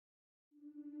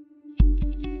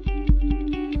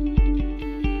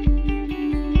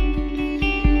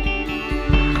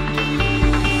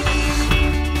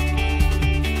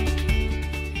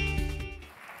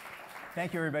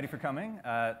Thank you, everybody, for coming.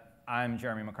 I'm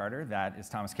Jeremy McCarter. That is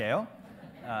Thomas Kail,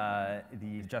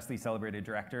 the justly celebrated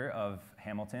director of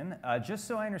Hamilton. Just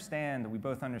so I understand, we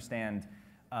both understand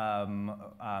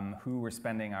who we're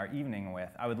spending our evening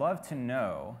with, I would love to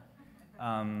know,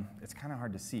 it's kind of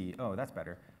hard to see. Oh, that's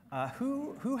better.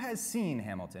 Who has seen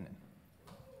Hamilton?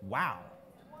 Wow.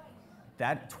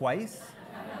 That twice?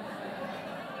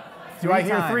 Do I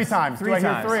hear three times? Do I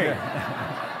hear three?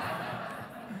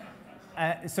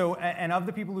 And of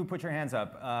the people who put your hands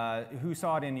up, who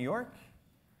saw it in New York?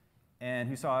 And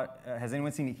who saw it, has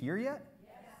anyone seen it here yet?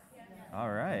 Yes. All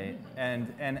right.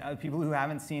 And people who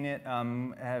haven't seen it,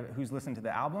 who's listened to the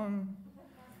album?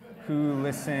 Who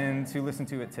listened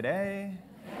to it today?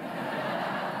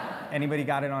 Anybody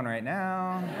got it on right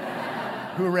now?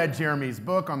 Who read Jeremy's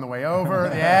book on the way over?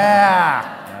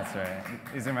 Yeah! That's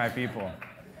right. These are my people.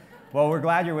 Well, we're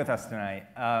glad you're with us tonight.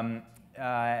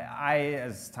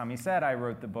 As Tommy said, I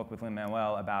wrote the book with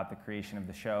Lin-Manuel about the creation of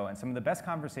the show, and some of the best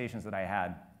conversations that I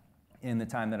had in the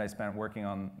time that I spent working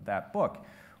on that book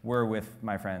were with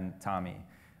my friend Tommy.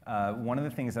 One of the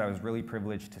things that I was really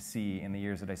privileged to see in the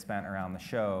years that I spent around the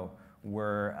show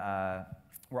were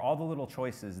all the little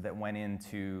choices that went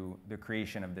into the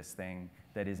creation of this thing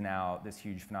that is now this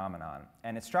huge phenomenon.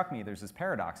 And it struck me, there's this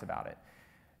paradox about it.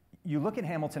 You look at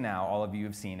Hamilton now, all of you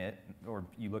have seen it, or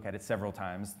you look at it several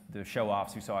times, the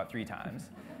show-offs who saw it 3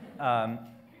 times,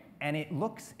 and it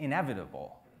looks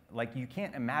inevitable. Like you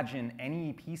can't imagine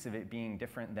any piece of it being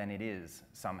different than it is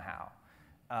somehow.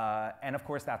 And of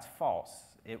course that's false.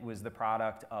 It was the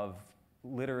product of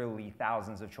literally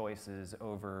thousands of choices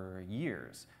over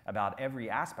years about every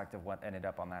aspect of what ended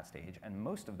up on that stage, and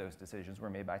most of those decisions were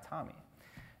made by Tommy.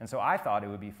 And so I thought it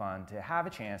would be fun to have a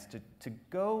chance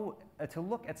to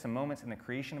look at some moments in the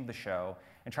creation of the show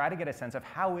and try to get a sense of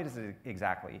how it is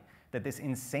exactly that this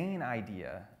insane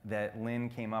idea that Lin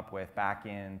came up with back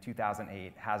in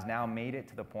 2008 has now made it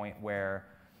to the point where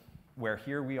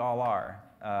here we all are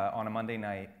on a Monday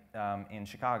night in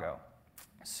Chicago.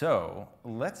 So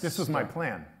This was my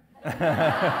plan.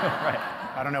 Right.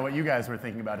 I don't know what you guys were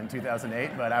thinking about in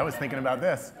 2008, but I was thinking about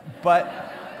this.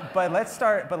 But let's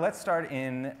start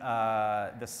in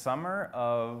the summer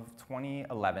of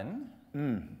 2011.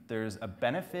 There's a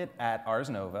benefit at Ars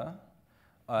Nova.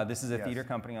 This is a theater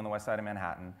company on the west side of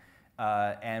Manhattan.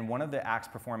 And one of the acts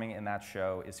performing in that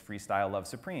show is Freestyle Love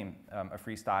Supreme, a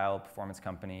freestyle performance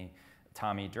company.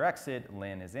 Tommy directs it,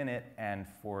 Lin is in it, and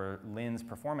for Lin's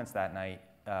performance that night,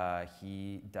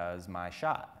 he does My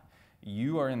Shot.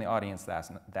 You are in the audience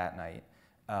that night.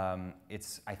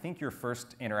 It's, I think, your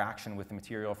first interaction with the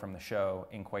material from the show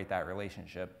in quite that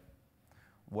relationship.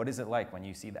 What is it like when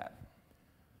you see that?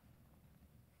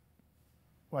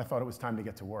 Well, I thought it was time to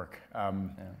get to work.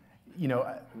 You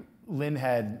know, Lin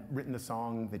had written the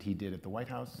song that he did at the White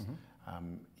House.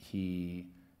 He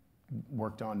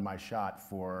worked on My Shot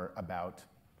for about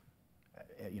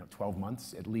 12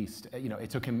 months at least. It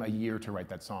took him a year to write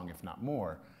that song, if not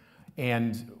more.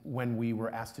 And when we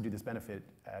were asked to do this benefit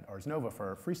at Ars Nova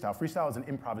for Freestyle is an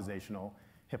improvisational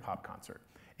hip-hop concert.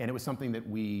 And it was something that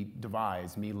we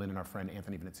devised, me, Lin, and our friend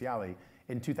Anthony Veneziali,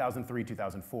 in 2003,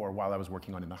 2004, while I was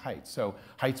working on In the Heights. So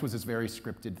Heights was this very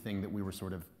scripted thing that we were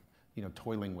sort of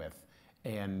toiling with.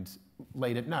 And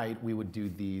late at night, we would do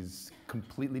these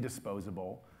completely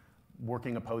disposable,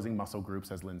 working opposing muscle groups,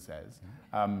 as Lin says,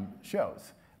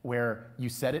 shows, where you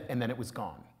said it and then it was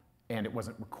gone. And it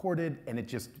wasn't recorded, and it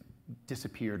just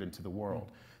disappeared into the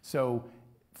world. So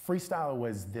freestyle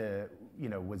was the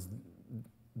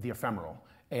ephemeral,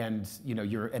 and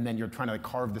then you're trying to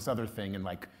carve this other thing and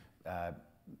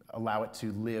allow it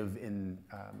to live in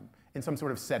some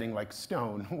sort of setting like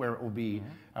stone, where it will be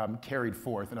carried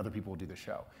forth, and other people will do the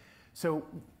show. So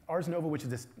Ars Nova, which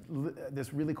is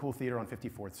this really cool theater on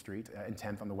 54th Street and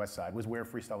 10th on the west side, was where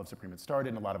Freestyle Love Supreme had started,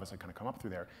 and a lot of us had kind of come up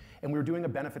through there. And we were doing a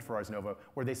benefit for Ars Nova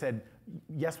where they said,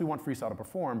 yes, we want Freestyle to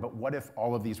perform, but what if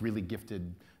all of these really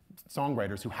gifted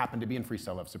songwriters who happen to be in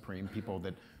Freestyle Love Supreme, people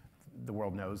that the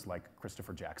world knows, like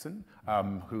Christopher Jackson,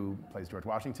 who plays George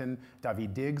Washington.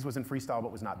 Daveed Diggs was in Freestyle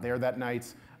but was not there that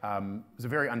night. It was a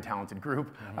very untalented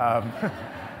group.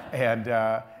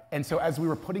 And so as we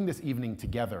were putting this evening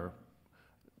together,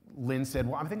 Lin said,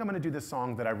 well, I think I'm going to do this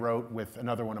song that I wrote with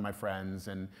another one of my friends.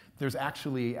 And there's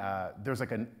actually, there's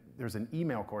an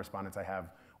email correspondence I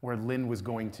have where Lin was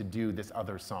going to do this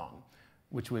other song,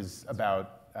 which was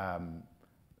about,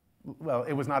 well,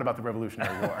 it was not about the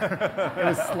Revolutionary War. It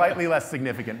was slightly less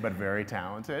significant, but very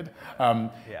talented.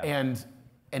 And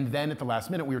then at the last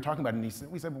minute, we were talking about it,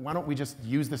 and we said, well, why don't we just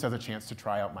use this as a chance to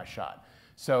try out My Shot?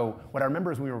 So what I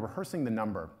remember is when we were rehearsing the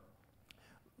number,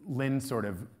 Lin sort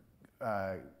of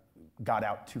got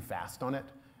out too fast on it,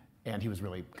 and he was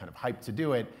really kind of hyped to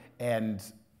do it. And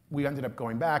we ended up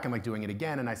going back and like doing it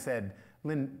again. And I said,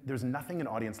 Lynn, there's nothing an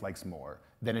audience likes more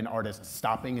than an artist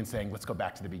stopping and saying, let's go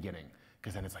back to the beginning.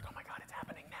 Because then it's like, oh my God, it's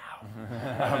happening now.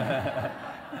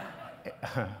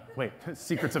 Wait,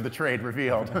 secrets of the trade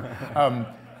revealed.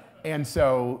 And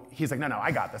so he's like, no,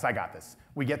 I got this.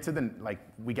 We get to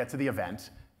the event,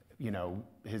 you know,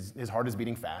 his heart is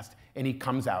beating fast, and he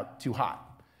comes out too hot.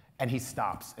 And he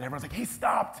stops, and everyone's like, he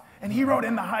stopped, and he wrote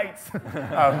In the Heights.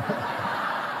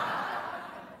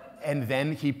 And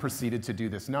then he proceeded to do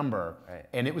this number. Right.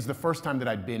 And it was the first time that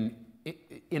I'd been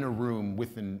in a room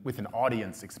with an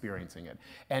audience experiencing it.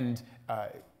 And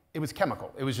it was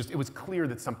chemical. It was clear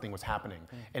that something was happening.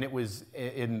 And it was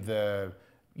in the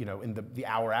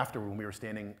hour after when we were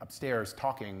standing upstairs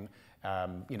talking,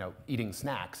 eating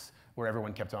snacks, where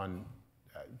everyone kept on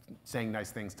saying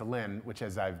nice things to Lynn, which,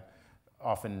 as I've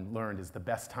often learned, is the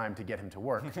best time to get him to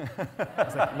work. I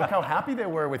was like, look how happy they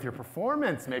were with your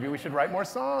performance. Maybe we should write more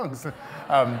songs.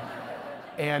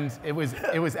 And it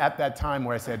was at that time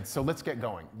where I said, so let's get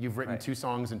going. You've written 2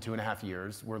 songs in 2.5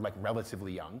 years. We're like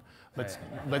relatively young. Let's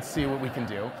see what we can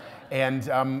do. And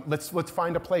let's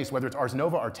find a place, whether it's Ars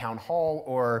Nova or Town Hall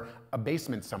or a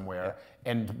basement somewhere,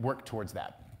 and work towards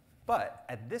that. But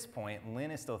at this point,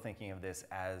 Lynn is still thinking of this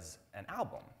as an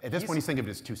album. At this point, he's thinking of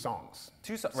it as 2 songs.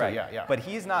 2 songs, so, right? Yeah. But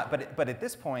he's not. But at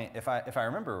this point, if I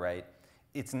remember right,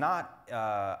 it's not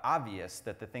obvious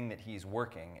that the thing that he's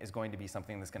working is going to be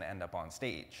something that's going to end up on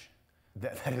stage.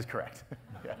 That is correct.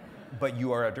 Yeah. But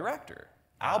you are a director.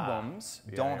 Albums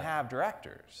don't have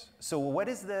directors. So what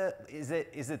is is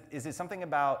it something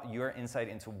about your insight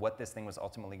into what this thing was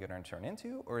ultimately going to turn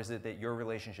into, or is it that your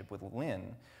relationship with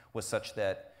Lynn was such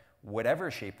that whatever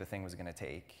shape the thing was going to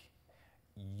take,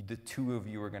 the 2 of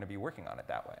you were going to be working on it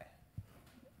that way?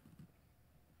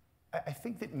 I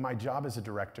think that my job as a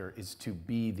director is to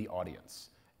be the audience,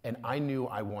 and I knew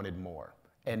I wanted more.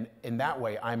 And in that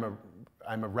way, I'm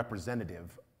a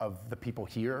representative of the people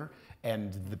here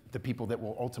and the people that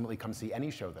will ultimately come see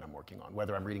any show that I'm working on,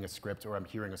 whether I'm reading a script or I'm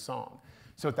hearing a song.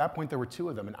 So at that point, there were 2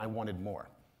 of them, and I wanted more.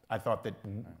 I thought that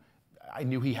I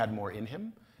knew he had more in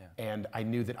him, and I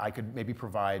knew that I could maybe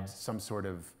provide some sort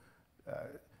of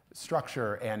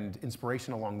structure and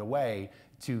inspiration along the way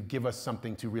to give us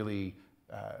something to really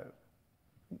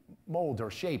mold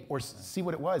or shape or see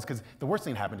what it was. Because the worst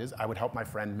thing that happened is I would help my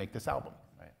friend make this album.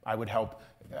 Right. I would help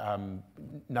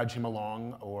nudge him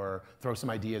along or throw some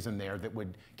ideas in there that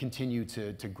would continue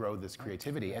to grow this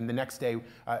creativity. And the next day,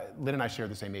 Lynn and I share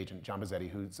the same agent, John Bazzetti,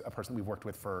 who's a person we've worked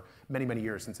with for many, many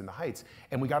years since In the Heights.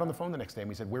 And we got on the phone the next day and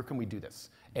we said, where can we do this?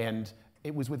 And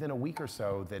it was within a week or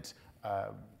so that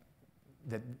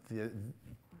the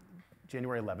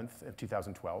January 11th of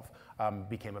 2012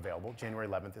 became available. January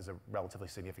 11th is a relatively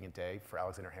significant day for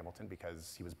Alexander Hamilton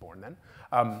because he was born then.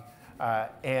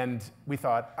 And we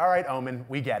thought, all right, Omen,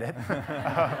 we get it.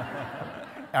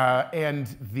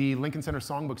 And the Lincoln Center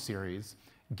Songbook Series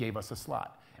gave us a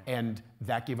slot. And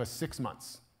that gave us 6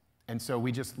 months. And so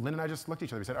Lynn and I just looked at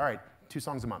each other. We said, all right, 2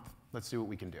 songs a month. Let's see what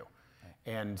we can do.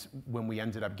 And when we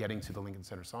ended up getting to the Lincoln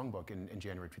Center Songbook in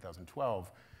January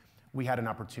 2012, we had an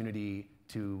opportunity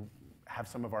to have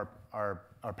some of our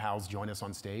pals join us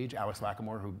on stage. Alex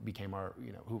Lacamoire, who became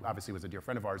who obviously was a dear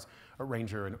friend of ours,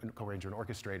 arranger and co-arranger and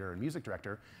orchestrator and music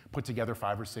director, put together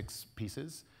 5 or 6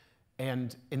 pieces.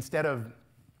 And instead of,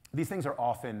 these things are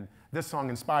often, this song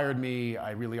inspired me,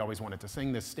 I really always wanted to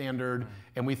sing this standard,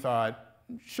 and we thought,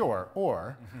 sure,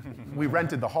 or we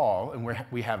rented the hall, and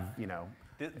we have,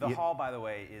 The hall, by the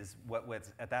way, is what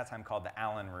was at that time called the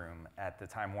Allen Room at the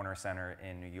Time Warner Center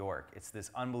in New York. It's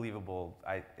this unbelievable,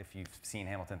 if you've seen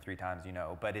Hamilton 3 times, you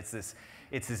know, but it's this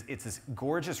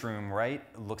gorgeous room, right?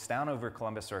 It looks down over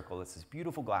Columbus Circle. It's this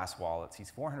beautiful glass wall. It seats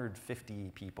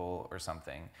 450 people or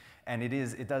something. And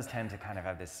it does tend to kind of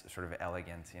have this sort of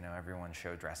elegant, everyone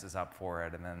show dresses up for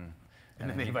it, and then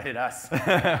they invited us.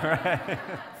 Right.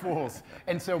 Fools.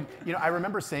 And so, I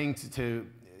remember saying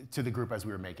to the group as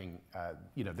we were making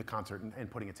the concert and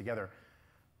putting it together,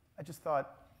 I just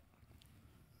thought,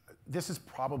 this is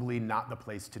probably not the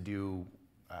place to do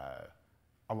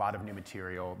a lot of new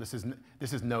material. This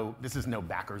is no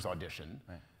backer's audition.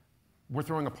 Right. We're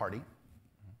throwing a party.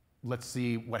 Let's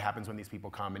see what happens when these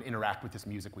people come and interact with this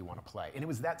music we want to play. And it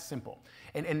was that simple.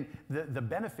 And the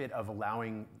benefit of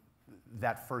allowing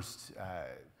that first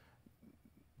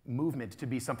movement to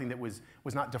be something that was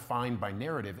not defined by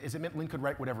narrative is it meant Lin could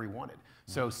write whatever he wanted.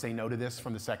 So Say No to This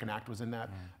from the second act was in that.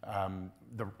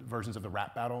 The versions of the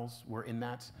rap battles were in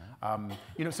that.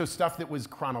 You know, so stuff that was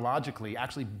chronologically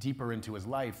actually deeper into his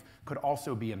life could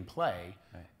also be in play,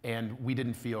 and we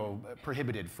didn't feel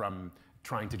prohibited from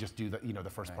trying to just do the, you know, the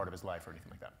first part of his life or anything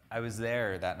like that. I was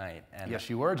there that night. And yes,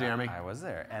 you were, Jeremy. I was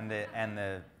there, and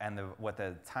what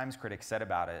the Times critic said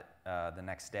about it the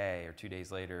next day or 2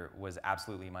 days later was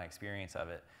absolutely my experience of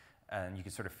it. And you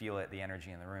could sort of feel it, the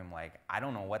energy in the room. Like, I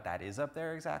don't know what that is up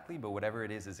there exactly, but whatever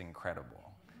it is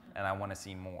incredible, and I want to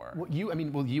see more. Well, you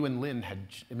and Lin had,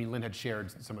 Lin had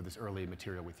shared some of this early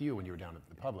material with you when you were down at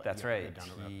the Public. That's right.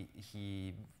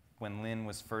 When Lin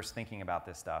was first thinking about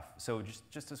this stuff, so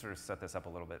just to sort of set this up a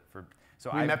little bit,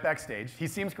 we met backstage. He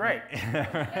seems great.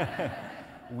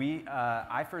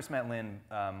 I first met Lin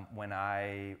when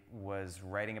I was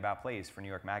writing about plays for New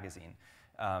York Magazine.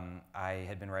 I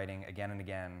had been writing again and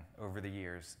again over the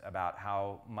years about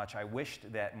how much I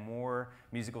wished that more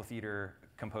musical theater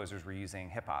composers were using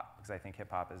hip hop, because I think hip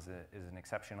hop is an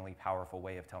exceptionally powerful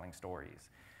way of telling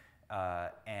stories.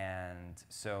 And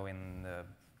so in the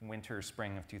winter,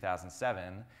 spring of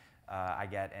 2007, I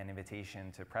get an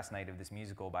invitation to press night of this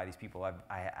musical by these people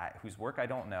whose work I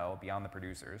don't know, beyond the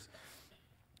producers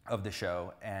of the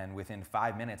show. And within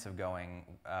 5 minutes of going,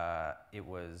 I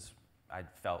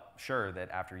felt sure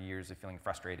that after years of feeling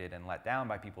frustrated and let down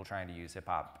by people trying to use hip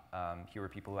hop, here were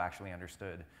people who actually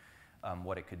understood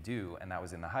what it could do. And that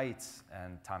was In the Heights,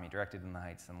 and Tommy directed In the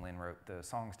Heights, and Lin wrote the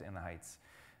songs to In the Heights.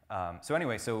 So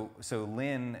anyway, so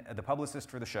Lin, the publicist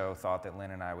for the show, thought that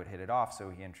Lin and I would hit it off, so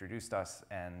he introduced us,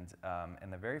 and in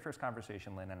the very first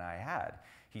conversation Lin and I had,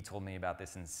 he told me about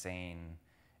this insane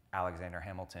Alexander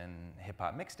Hamilton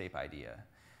hip-hop mixtape idea.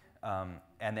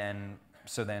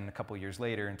 So then a couple years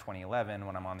later, in 2011,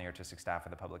 when I'm on the artistic staff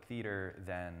of the Public Theater,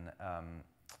 then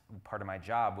part of my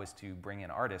job was to bring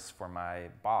in artists for my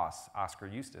boss, Oscar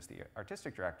Eustace, the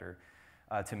artistic director,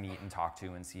 to meet and talk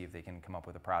to and see if they can come up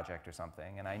with a project or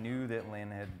something. And I knew that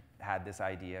Lin had this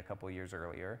idea a couple of years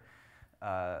earlier.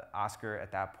 Oscar,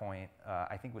 at that point,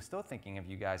 I think was still thinking of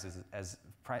you guys as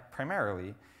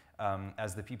primarily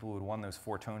as the people who had won those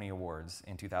 4 Tony Awards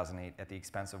in 2008 at the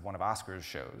expense of one of Oscar's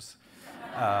shows.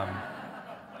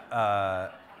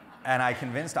 And I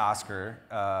convinced Oscar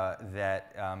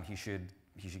that he should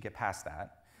get past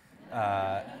that.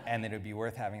 And that it would be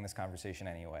worth having this conversation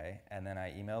anyway. And then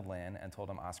I emailed Lin and told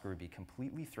him Oscar would be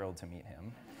completely thrilled to meet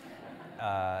him.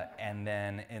 And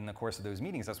then in the course of those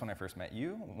meetings, that's when I first met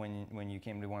you, when you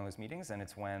came to one of those meetings, and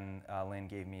it's when Lin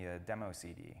gave me a demo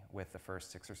CD with the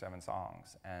first 6 or 7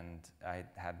 songs. And I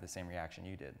had the same reaction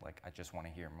you did, like, I just want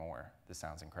to hear more. This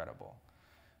sounds incredible.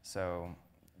 So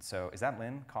is that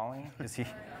Lin calling? Is he?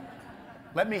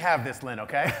 Let me have this, Lin,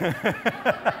 okay?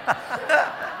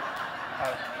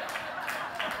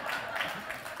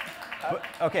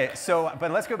 Okay,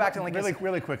 but let's go back to Lincoln.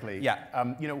 Really quickly.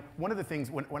 Yeah. You know, one of the things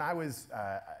when I was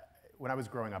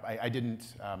growing up, I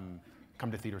didn't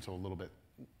come to theater till a little bit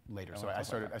later. So I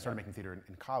started making theater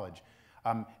in college,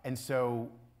 and so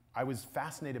I was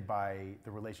fascinated by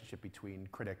the relationship between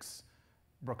critics,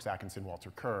 Brooks Atkinson,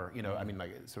 Walter Kerr. You know, I mean,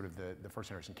 like sort of the first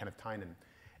generation, Kenneth Tynan,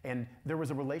 and there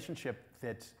was a relationship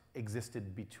that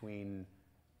existed between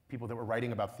people that were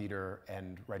writing about theater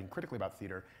and writing critically about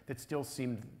theater that still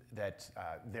seemed that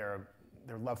their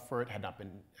love for it had not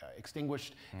been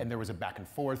extinguished, and there was a back and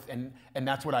forth, and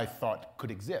that's what I thought could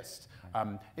exist.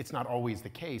 It's not always the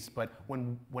case, but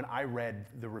when I read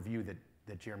the review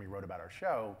that Jeremy wrote about our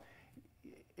show,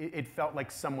 it felt like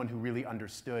someone who really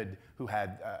understood, who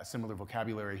had a similar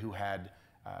vocabulary, who had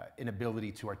an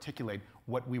ability to articulate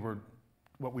what we were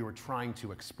trying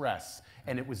to express,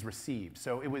 and it was received.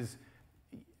 So it was.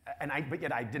 But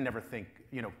yet I didn't ever think,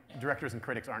 you know, directors and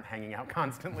critics aren't hanging out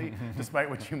constantly, despite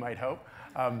what you might hope.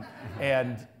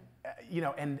 You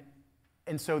know, and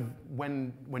so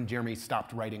when Jeremy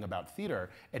stopped writing about theater,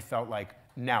 it felt like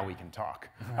now we can talk.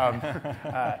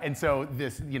 And so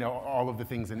this, you know, all of the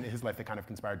things in his life that kind of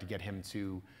conspired to get him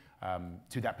to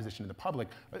that position in the public,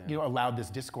 you know, allowed this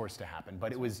discourse to happen.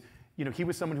 But it was, you know, he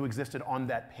was someone who existed on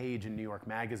that page in New York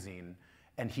Magazine,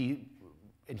 and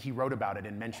he wrote about it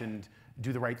and mentioned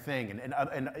Do the Right Thing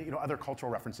and you know, other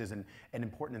cultural references and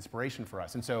important inspiration for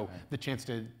us. And so the chance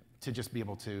to just be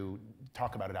able to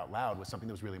talk about it out loud was something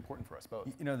that was really important for us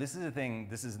both. You know, this is the thing.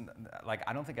 This is like,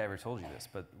 I don't think I ever told you this,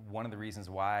 but one of the reasons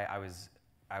why I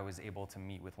was able to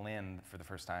meet with Lin for the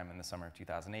first time in the summer of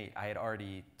 2008, I had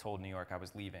already told New York I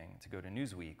was leaving to go to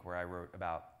Newsweek, where I wrote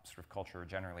about sort of culture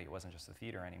generally. It wasn't just the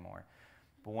theater anymore.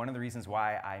 But one of the reasons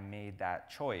why I made that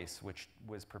choice, which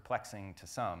was perplexing to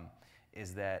some,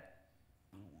 is that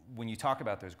when you talk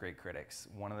about those great critics,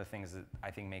 one of the things that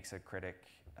I think makes a critic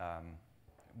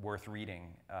worth reading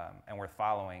and worth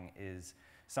following is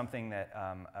something that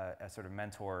a sort of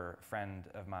mentor friend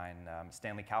of mine,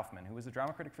 Stanley Kaufman, who was a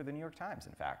drama critic for the New York Times,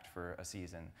 in fact, for a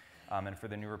season, and for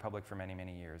the New Republic for many,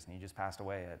 many years. And he just passed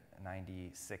away at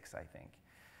 96, I think.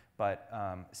 But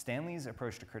Stanley's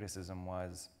approach to criticism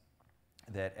was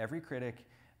that every critic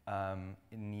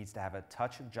needs to have a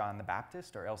touch of John the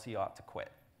Baptist, or else he ought to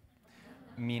quit.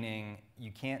 Meaning,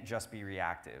 you can't just be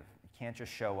reactive. You can't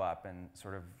just show up and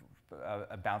sort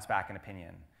of bounce back an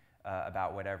opinion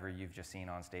about whatever you've just seen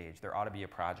on stage. There ought to be a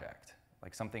project,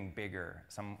 like something bigger,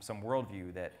 some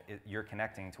worldview that you're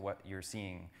connecting to what you're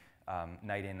seeing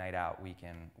night in, night out, week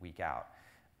in, week out.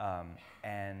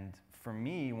 And for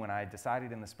me, when I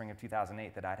decided in the spring of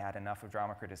 2008 that I'd had enough of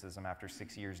drama criticism after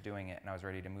 6 years doing it and I was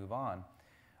ready to move on,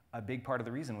 a big part of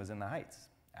the reason was In the Heights,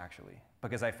 actually.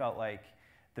 Because I felt like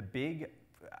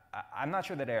I'm not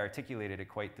sure that I articulated it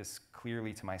quite this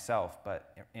clearly to myself,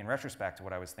 but in retrospect,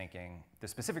 what I was thinking, the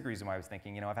specific reason why I was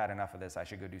thinking, I've had enough of this, I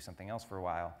should go do something else for a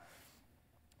while,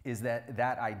 is that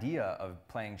idea of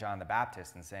playing John the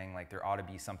Baptist and saying, like, there ought to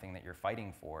be something that you're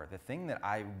fighting for. The thing that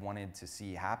I wanted to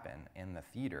see happen in the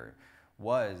theater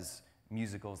was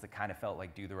musicals that kind of felt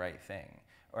like Do the Right Thing.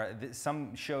 Or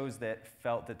some shows that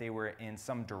felt that they were in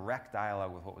some direct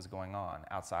dialogue with what was going on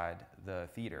outside the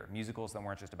theater. Musicals that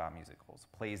weren't just about musicals.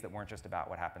 Plays that weren't just about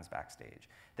what happens backstage.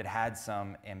 That had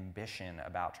some ambition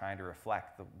about trying to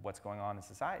reflect what's going on in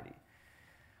society.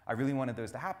 I really wanted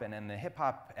those to happen, and the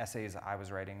hip-hop essays I was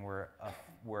writing were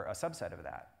a subset of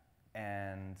that.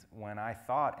 And when I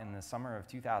thought in the summer of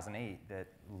 2008 that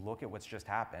look at what's just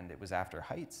happened, it was after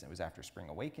Heights, it was after Spring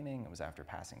Awakening, it was after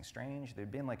Passing Strange.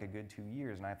 There'd been like a good 2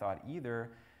 years, and I thought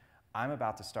either I'm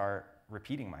about to start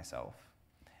repeating myself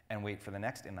and wait for the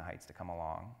next In the Heights to come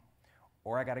along,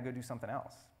 or I got to go do something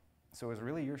else. So it was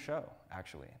really your show,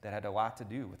 actually, that had a lot to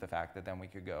do with the fact that then we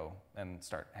could go and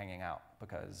start hanging out,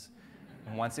 because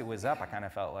once it was up, I kind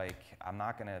of felt like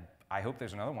I hope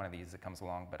there's another one of these that comes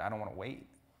along, but I don't want to wait.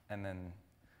 And then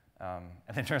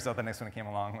turns out the next one that came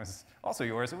along was also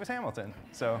yours. It was Hamilton.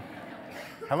 So,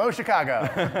 hello, Chicago.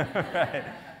 Right.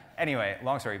 Anyway,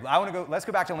 long story. Let's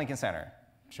go back to Lincoln Center.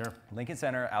 Sure. Lincoln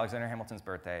Center, Alexander Hamilton's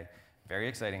birthday. Very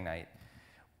exciting night.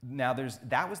 Now,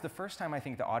 that was the first time I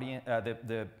think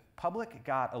the public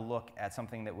got a look at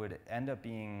something that would end up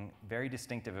being very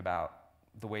distinctive about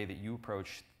the way that you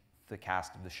approach the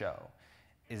cast of the show.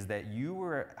 Is that you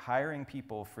were hiring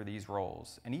people for these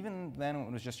roles, and even then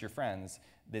it was just your friends,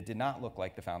 that did not look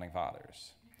like the Founding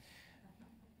Fathers.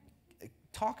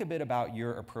 Talk a bit about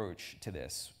your approach to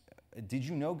this. Did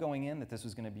you know going in that this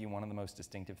was going to be one of the most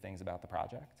distinctive things about the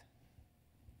project?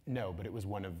 No, but it was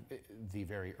one of the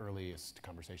very earliest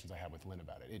conversations I had with Lynn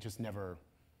about it. It just never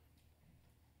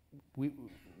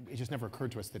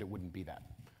occurred to us that it wouldn't be that.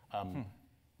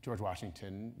 George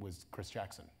Washington was Chris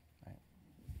Jackson.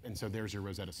 And so there's your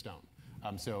Rosetta Stone.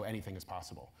 So anything is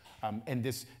possible. And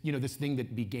this thing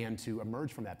that began to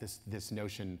emerge from that, this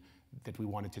notion that we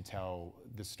wanted to tell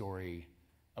the story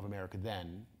of America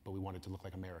then, but we wanted to look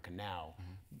like America now,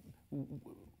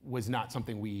 was not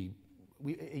something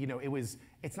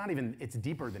it's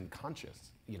deeper than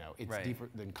conscious, it's right. Deeper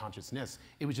than consciousness.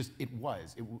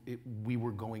 We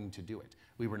were going to do it.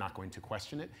 We were not going to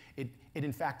question it. It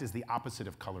in fact is the opposite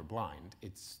of colorblind.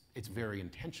 It's very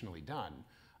intentionally done.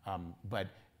 But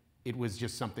it was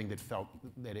just something that felt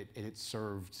that it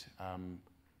served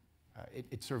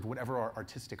it served whatever our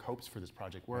artistic hopes for this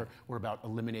project were about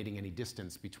eliminating any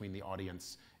distance between the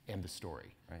audience and the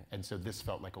story. Right. And so this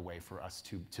felt like a way for us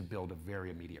to build a very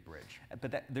immediate bridge.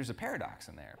 But there's a paradox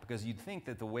in there, because you'd think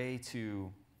that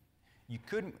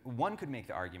one could make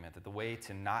the argument that the way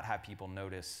to not have people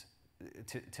notice,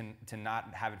 to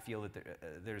not have it feel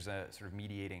that there's a sort of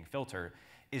mediating filter,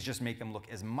 is just make them look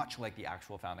as much like the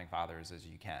actual Founding Fathers as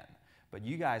you can. But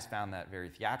you guys found that very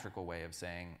theatrical way of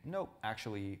saying, nope,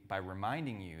 actually, by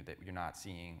reminding you that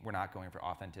we're not going for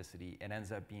authenticity, it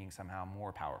ends up being somehow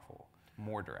more powerful,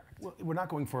 more direct. Well, we're not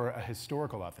going for a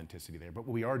historical authenticity there, but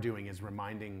what we are doing is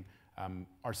reminding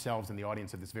ourselves and the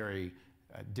audience of this very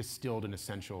distilled and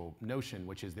essential notion,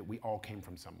 which is that we all came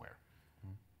from somewhere,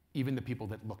 even the people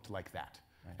that looked like that.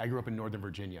 Right. I grew up in Northern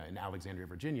Virginia, in Alexandria,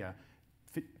 Virginia,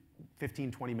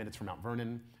 15, 20 minutes from Mount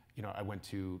Vernon. I went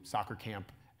to soccer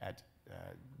camp at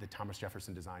the Thomas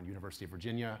Jefferson designed University of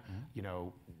Virginia.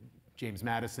 James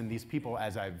Madison, these people,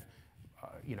 as I've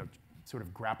sort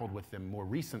of grappled with them more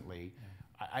recently,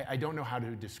 I don't know how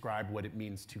to describe what it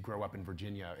means to grow up in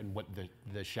Virginia and what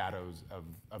the shadows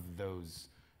of those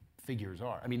figures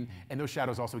are. I mean, and those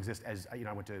shadows also exist as,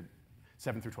 I went to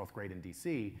 7th through 12th grade in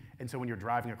DC. And so when you're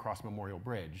driving across Memorial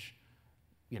Bridge,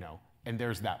 and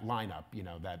there's that lineup,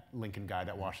 that Lincoln guy,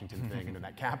 that Washington thing, and then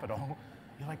that Capitol,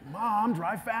 you're like, Mom,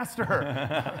 drive faster.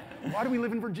 Why do we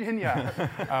live in Virginia?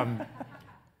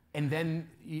 And then,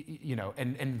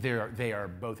 and they are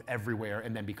both everywhere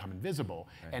and then become invisible.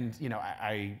 Right. And,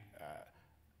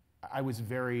 I was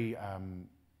very, I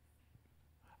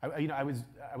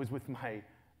was with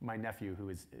my nephew, who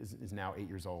is now 8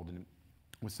 years old and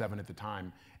was 7 at the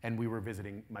time, and we were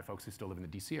visiting my folks who still live in the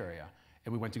DC area,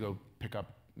 and we went to go pick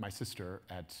up my sister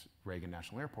at Reagan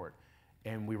National Airport,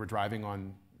 and we were driving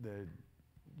on the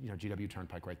GW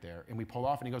Turnpike right there, and we pull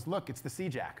off, and he goes, "Look, it's the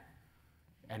C-Jack,"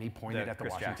 and he pointed at the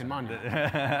Chris Washington Jackson Monument.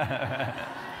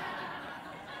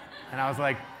 And I was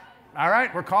like, all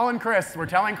right, we're calling Chris. We're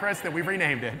telling Chris that we've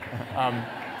renamed it.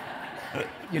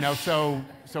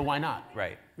 So why not?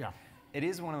 Right. Yeah. It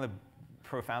is one of the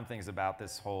profound things about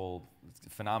this whole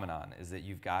phenomenon is that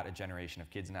you've got a generation of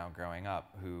kids now growing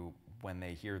up who, when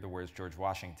they hear the words George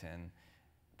Washington,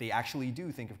 they actually do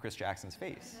think of Chris Jackson's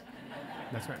face.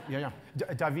 That's right. Yeah,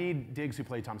 yeah. David Diggs, who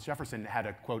played Thomas Jefferson, had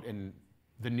a quote in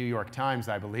the New York Times,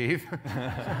 I believe.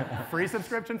 Free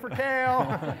subscription for Kail.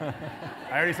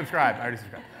 I already subscribed.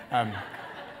 I'm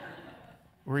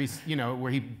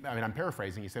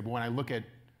paraphrasing. He said, "But when I look at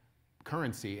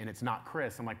currency and it's not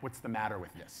Chris, I'm like, what's the matter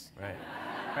with this?" Right.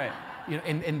 Right.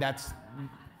 And that's,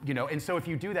 and so if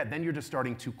you do that, then you're just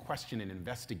starting to question and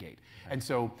investigate. Right. And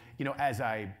so, as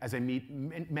I meet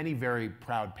many very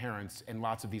proud parents and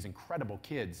lots of these incredible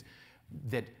kids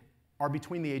that are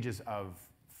between the ages of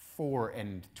 4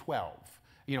 and 12.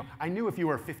 I knew if you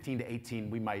were 15 to 18,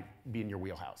 we might be in your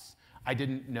wheelhouse. I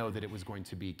didn't know that it was going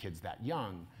to be kids that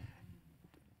young.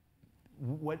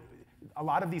 A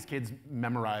lot of these kids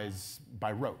memorize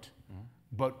by rote,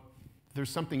 but there's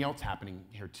something else happening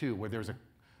here too, where there's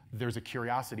a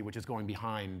curiosity which is going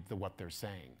behind what they're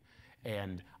saying.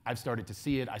 And I've started to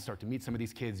see it. I start to meet some of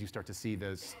these kids. You start to see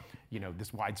this,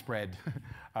 this widespread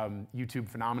YouTube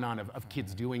phenomenon of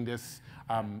kids doing this,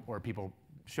 or people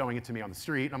showing it to me on the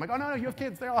street. And I'm like, oh, no, you have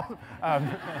kids. They're awesome.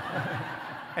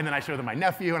 And then I show them my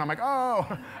nephew, and I'm like, oh.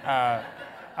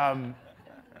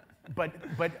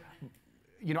 But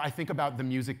I think about the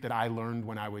music that I learned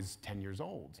when I was 10 years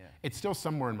old. Yeah. It's still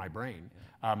somewhere in my brain.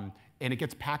 Yeah. And it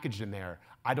gets packaged in there.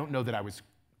 I don't know that I was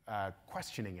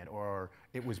questioning it or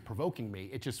it was provoking me.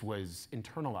 It just was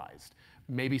internalized.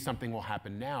 Maybe something will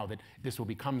happen now that this will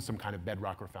become some kind of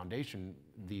bedrock or foundation,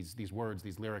 these words,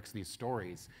 these lyrics, these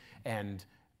stories. And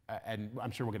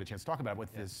I'm sure we'll get a chance to talk about it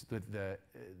with the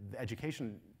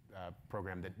education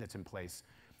program that's in place.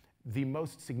 The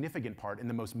most significant part and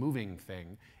the most moving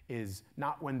thing is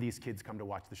not when these kids come to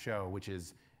watch the show, which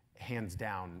is hands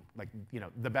down,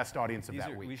 the best audience of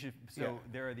that week.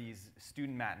 There are these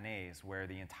student matinees where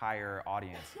the entire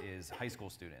audience is high school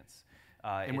students.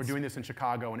 And we're doing this in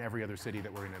Chicago and every other city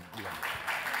that we're going to be in.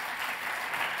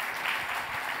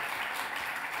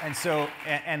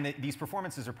 And these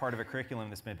performances are part of a curriculum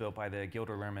that's been built by the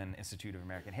Gilder Lehrman Institute of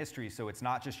American History. So it's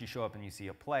not just you show up and you see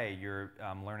a play, you're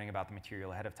learning about the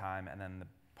material ahead of time, and then the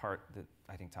part that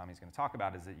I think Tommy's going to talk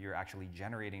about is that you're actually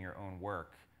generating your own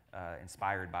work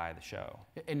inspired by the show.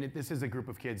 And this is a group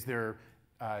of kids. They're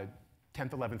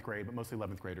 10th, 11th grade, but mostly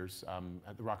 11th graders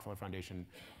at the Rockefeller Foundation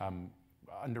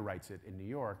underwrites it in New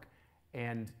York.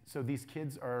 And so these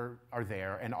kids are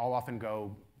there, and I'll often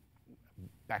go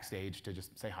backstage to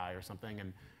just say hi or something.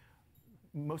 And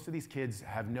most of these kids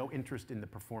have no interest in the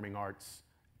performing arts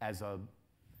as a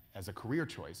career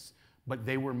choice, but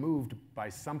they were moved by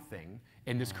something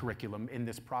in this curriculum, in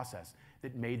this process,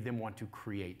 that made them want to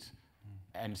create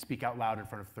and speak out loud in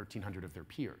front of 1,300 of their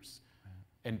peers,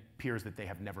 and peers that they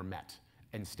have never met,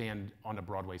 and stand on a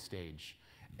Broadway stage.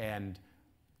 And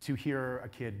to hear a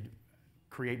kid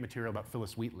create material about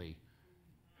Phyllis Wheatley,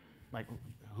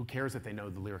 who cares if they know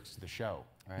the lyrics to the show?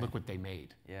 Right. Look what they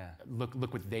made. Yeah.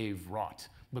 Look what they've wrought.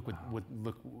 Look.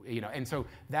 And so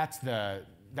that's the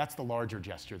larger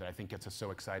gesture that I think gets us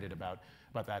so excited about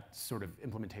that sort of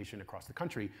implementation across the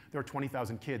country. There are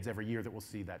 20,000 kids every year that will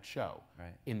see that show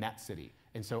in that city.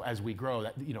 And so as we grow,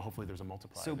 that hopefully there's a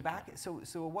multiplier.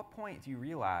 So at what point do you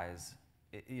realize,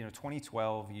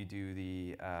 2012 you do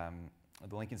the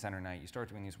Lincoln Center night, you start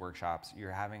doing these workshops,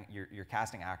 you're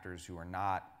casting actors who are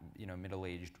not,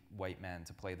 middle-aged white men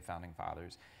to play the founding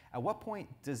fathers. At what point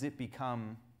does it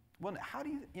become, how do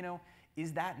you,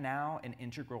 is that now an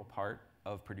integral part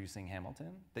of producing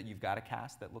Hamilton, that you've got a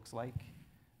cast that looks like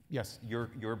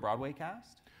your Broadway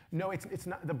cast? No, it's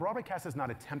not. The Broadway cast is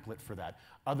not a template for that,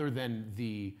 other than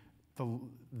the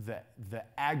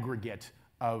aggregate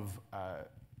of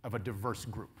a diverse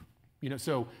group.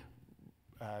 So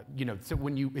so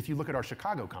if you look at our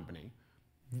Chicago company,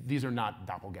 these are not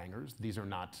doppelgangers. These are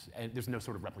not, there's no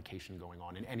sort of replication going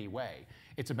on in any way.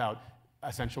 It's about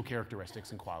essential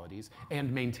characteristics and qualities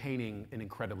and maintaining an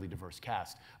incredibly diverse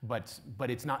cast. But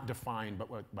it's not defined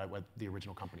by what the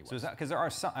original company was. So is that, because there are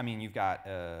some, I mean, you've got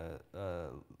a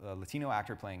Latino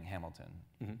actor playing Hamilton.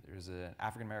 Mm-hmm. There's an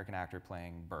African-American actor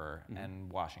playing Burr mm-hmm.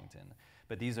 and Washington.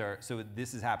 But these are, so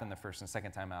this has happened the first and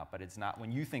second time out, but it's not,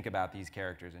 when you think about these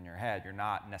characters in your head, you're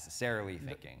not necessarily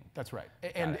thinking. That's right.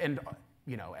 And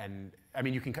I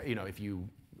mean, you can, if you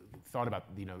thought about,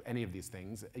 any of these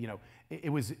things,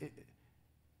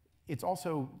 it's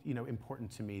also,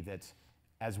 important to me that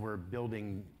as we're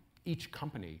building each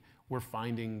company, we're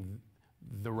finding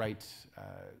the right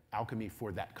alchemy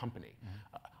for that company.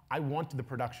 Mm-hmm. I want the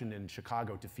production in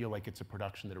Chicago to feel like it's a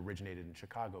production that originated in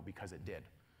Chicago because it did.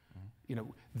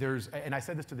 Mm-hmm. And I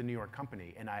said this to the New York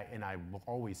company, and I will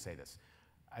always say this.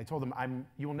 I told them,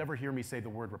 you will never hear me say the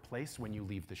word replace when you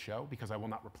leave the show, because I will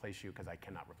not replace you, because I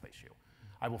cannot replace you.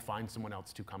 I will find someone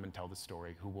else to come and tell the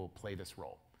story who will play this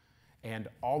role. And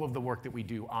all of the work that we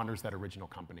do honors that original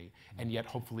company, and yet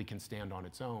hopefully can stand on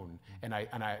its own. And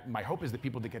my hope is that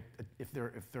people that get, if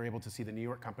they're able to see the New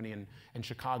York company and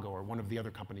Chicago or one of the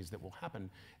other companies that will happen,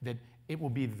 that it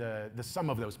will be the sum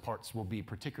of those parts will be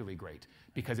particularly great,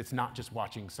 because it's not just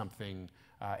watching something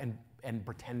and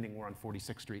pretending we're on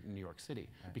 46th Street in New York City,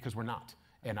 because we're not.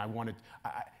 And I wanted,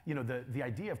 the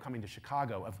idea of coming to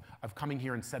Chicago, of coming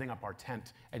here and setting up our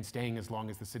tent and staying as long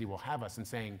as the city will have us and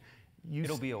saying,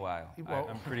 it'll be a while. Well,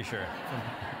 I'm pretty sure.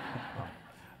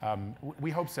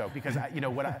 We hope so, because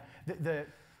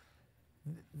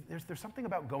there's something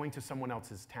about going to someone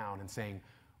else's town and saying,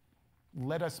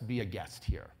 let us be a guest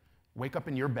here. Wake up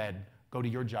in your bed, go to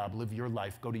your job, live your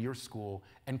life, go to your school,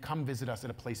 and come visit us at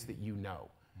a place that you know.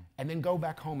 And then go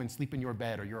back home and sleep in your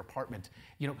bed or your apartment.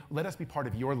 Let us be part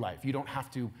of your life. You don't have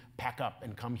to pack up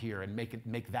and come here and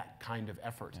make that kind of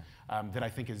effort that I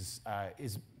think is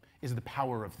the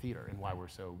power of theater, and why we're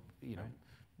so,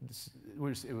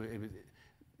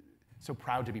 so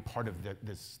proud to be part of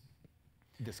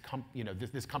this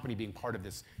company being part of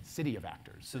this city of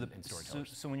actors and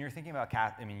storytellers. So when you're thinking about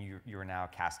you are now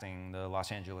casting the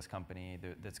Los Angeles company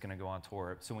that's going to go on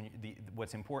tour. So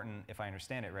what's important, if I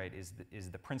understand it right, is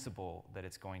the principle that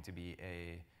it's going to be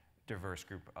a diverse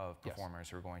group of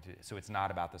performers who are going to. So it's not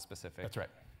about the specific. That's right.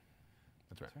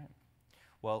 That's right.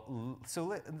 Well,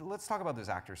 so let's talk about those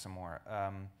actors some more.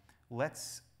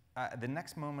 The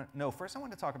next moment, first I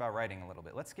want to talk about writing a little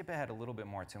bit. Let's skip ahead a little bit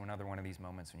more to another one of these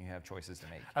moments when you have choices to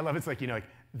make. I love it's like, like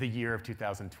the year of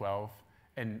 2012,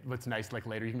 and what's nice, like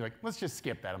later you can be like, let's just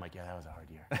skip that. I'm like, yeah, that was a hard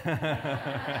year.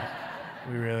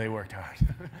 We really worked hard.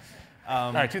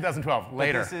 All right, 2012,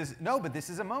 later. But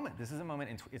this is a moment. This is a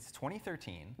moment, it's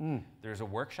 2013. There's a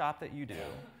workshop that you do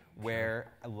where,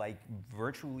 like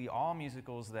virtually all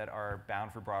musicals that are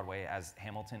bound for Broadway, as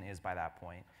Hamilton is by that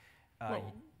point. That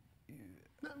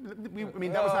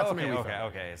was not something we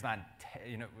thought. Okay. It's not,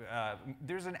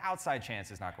 there's an outside chance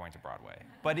it's not going to Broadway.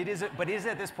 But it is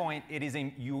at this point,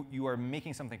 you are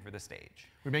making something for the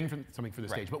stage. We're making something for the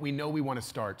stage, but we know we want to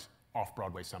start off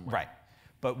Broadway somewhere. Right.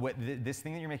 But this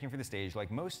thing that you're making for the stage,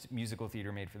 like most musical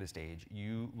theater made for the stage,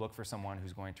 you look for someone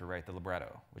who's going to write the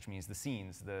libretto, which means the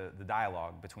scenes, the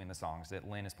dialogue between the songs that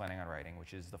Lynn is planning on writing,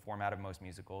 which is the format of most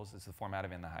musicals. It's the format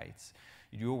of In the Heights.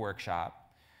 You do a workshop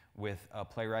with a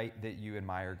playwright that you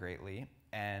admire greatly,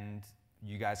 and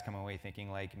you guys come away thinking,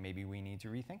 like, maybe we need to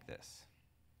rethink this.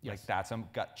 Yes. Like, that's a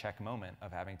gut check moment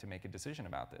of having to make a decision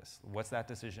about this. What's that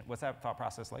decision? What's that thought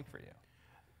process like for you?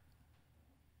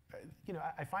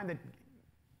 I find that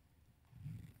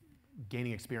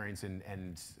gaining experience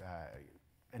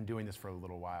and doing this for a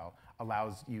little while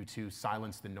allows you to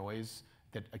silence the noise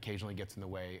that occasionally gets in the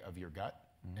way of your gut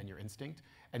and your instinct.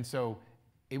 And so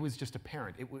it was just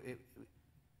apparent.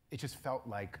 It just felt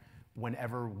like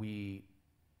whenever we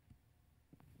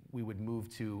would move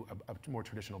to a more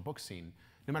traditional book scene,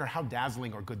 no matter how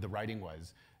dazzling or good the writing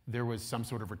was, there was some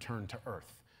sort of return to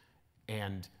earth.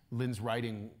 And Lynn's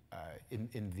writing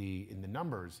in the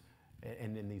numbers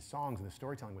and in these songs and the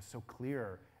storytelling was so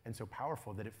clear and so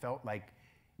powerful that it felt like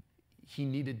he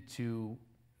needed to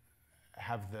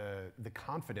have the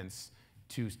confidence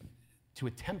to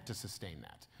attempt to sustain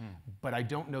that. But I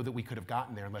don't know that we could have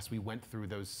gotten there unless we went through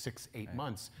those 6-8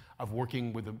 months of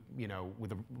working with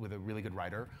a really good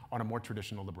writer on a more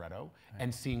traditional libretto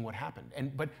and seeing what happened.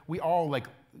 But we all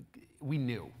we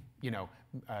knew,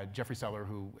 Jeffrey Seller,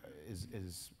 who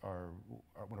is one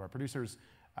of our producers,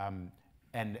 and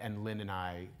Lynn and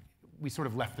I, we sort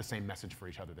of left the same message for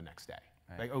each other the next day.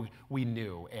 Right. Like, we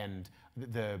knew, and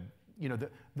you know,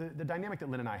 the dynamic that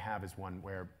Lynn and I have is one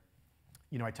where,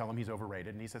 you know, I tell him he's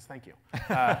overrated, and he says thank you.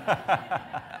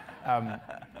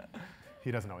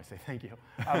 He doesn't always say thank you.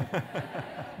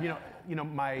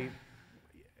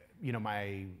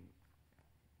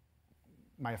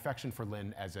 My affection for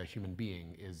Lynn as a human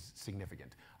being is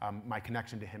significant. My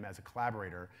connection to him as a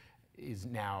collaborator is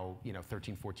now, you know,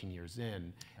 13, 14 years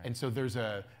in, right. And so there's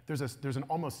an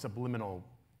almost subliminal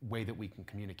way that we can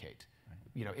communicate. Right.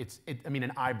 You know, I mean,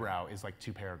 an eyebrow is like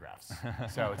 2 paragraphs.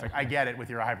 So it's like, I get it with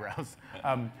your eyebrows.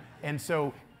 And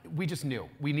so we just knew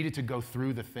we needed to go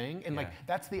through the thing, and like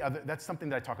that's something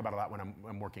that I talk about a lot when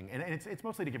I'm working, and it's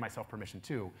mostly to give myself permission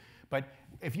too. But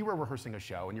if you were rehearsing a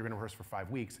show and you're going to rehearse for 5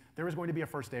 weeks, there is going to be a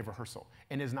first day of rehearsal,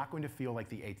 and it's not going to feel like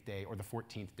the 8th day or the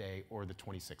 14th day or the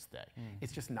 26th day.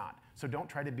 It's just not. So don't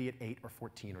try to be at 8 or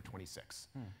 14 or 26.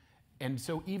 And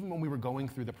so even when we were going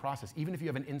through the process, even if you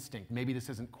have an instinct, maybe this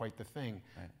isn't quite the thing.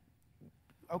 Right.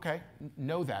 Okay,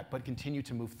 know that, but continue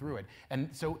to move through it. And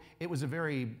so it was a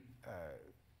very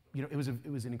you know, it was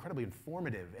an incredibly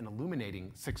informative and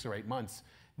illuminating 6 or 8 months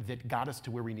that got us to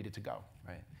where we needed to go.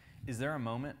 Right. Is there a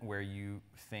moment where you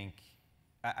think,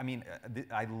 I mean,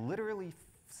 I literally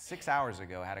 6 hours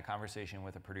ago had a conversation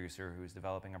with a producer who's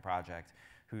developing a project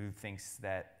who thinks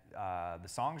that the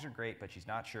songs are great, but she's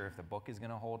not sure if the book is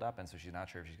going to hold up, and so she's not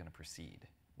sure if she's going to proceed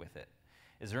with it.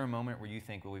 Is there a moment where you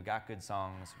think, well, we've got good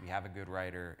songs, we have a good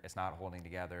writer, it's not holding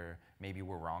together, maybe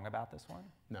we're wrong about this one?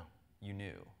 No. You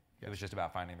knew. Yes. It was just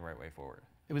about finding the right way forward.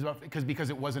 It was about, because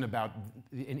it wasn't about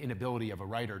an inability of a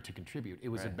writer to contribute. It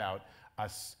was about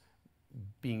us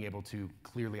being able to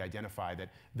clearly identify that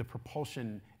the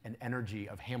propulsion and energy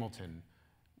of Hamilton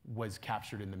was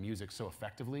captured in the music so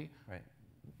effectively. Right.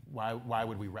 Why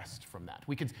would we rest from that?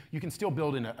 You can still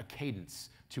build in a cadence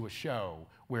to a show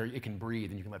where it can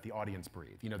breathe and you can let the audience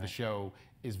breathe. You know, the show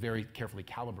is very carefully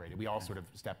calibrated. We all sort of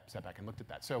step back and looked at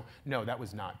that. So no, that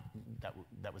was not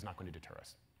going to deter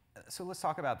us. So let's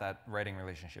talk about that writing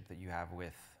relationship that you have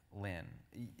with Lynn.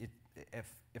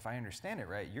 If I understand it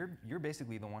right, you're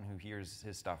basically the one who hears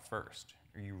his stuff first,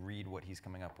 or you read what he's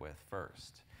coming up with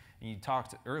first. And you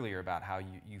talked earlier about how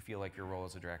you feel like your role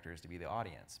as a director is to be the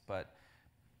audience, but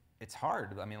it's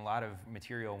hard. I mean, a lot of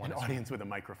material when an audience with a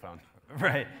microphone.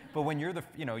 Right, but when you're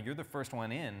the first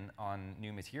one in on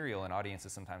new material, an audience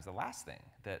is sometimes the last thing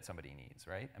that somebody needs,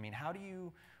 right? I mean, how do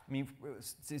you? I mean,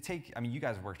 you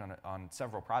guys have worked on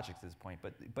several projects at this point,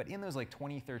 but in those like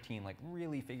 2013, like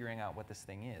really figuring out what this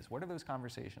thing is, what are those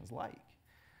conversations like?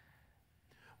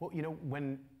 Well, you know,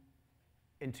 when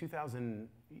in 2000,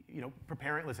 you know,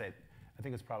 preparing, let's say, I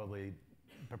think it's probably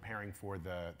preparing for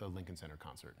the Lincoln Center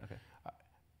concert. Okay.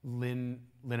 Lynn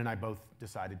and I both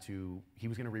decided he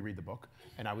was going to reread the book,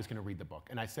 and I was going to read the book.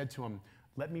 And I said to him,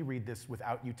 let me read this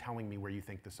without you telling me where you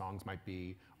think the songs might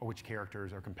be, or which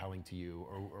characters are compelling to you,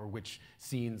 or which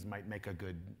scenes might make a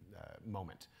good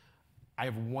moment. I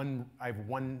have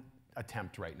one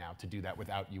attempt right now to do that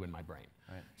without you in my brain.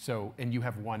 Right. So, and you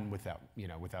have one without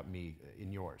me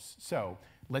in yours. So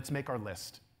let's make our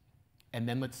list, and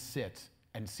then let's sit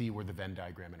and see where the Venn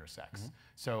diagram intersects. Mm-hmm.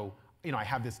 So, you know, I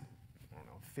have this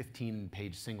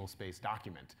 15-page single-space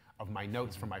document of my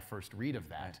notes from my first read of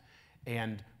that,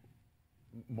 and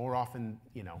more often,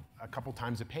 you know, a couple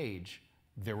times a page,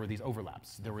 there were these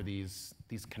overlaps. There were these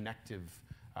connective,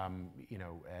 you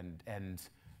know, and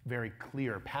very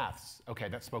clear paths. Okay,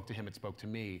 that spoke to him. It spoke to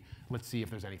me. Let's see if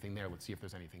there's anything there. Let's see if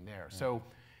there's anything there. Yeah. So,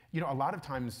 you know, a lot of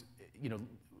times, you know,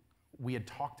 we had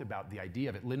talked about the idea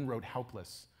of it. Lynn wrote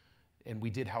 "Helpless," and we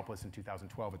did "Helpless" in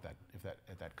 2012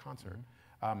 at that concert.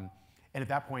 Mm-hmm. And at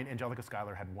that point, Angelica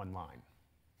Schuyler had one line,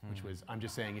 which was, "I'm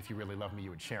just saying, if you really love me, you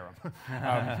would share them."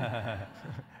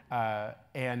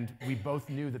 And we both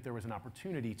knew that there was an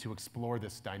opportunity to explore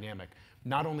this dynamic,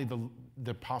 not only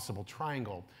the possible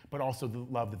triangle, but also the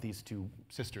love that these two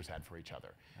sisters had for each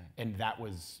other. Right. And that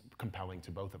was compelling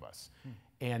to both of us.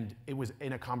 And it was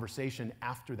in a conversation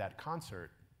after that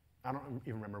concert, I don't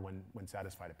even remember when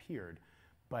Satisfied appeared,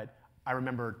 but I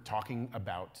remember talking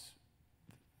about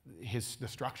the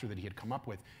structure that he had come up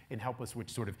with in Helpless,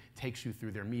 which sort of takes you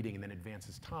through their meeting and then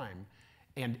advances time.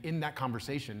 And in that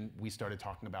conversation, we started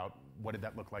talking about what did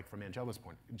that look like from Angelica's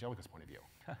point of view.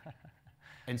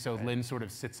 And so Lynn sort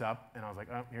of sits up, and I was like,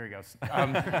 oh, here he goes.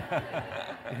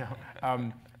 You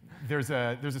know, there's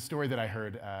a story that I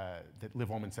heard that Liv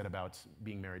Ullmann said about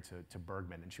being married to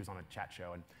Bergman, and she was on a chat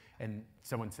show, and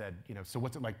someone said, you know, so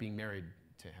what's it like being married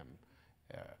to him?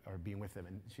 Or being with him,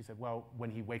 and she said, well, when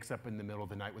he wakes up in the middle of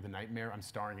the night with a nightmare, I'm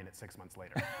starring in it 6 months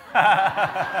later.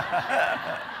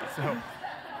 So,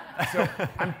 So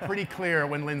I'm pretty clear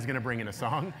when Lin's going to bring in a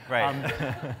song. Right.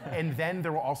 And then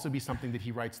there will also be something that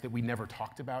he writes that we never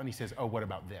talked about, and he says, oh, what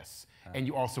about this? And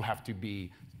you also have to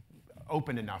be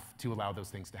open enough to allow those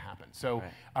things to happen. So,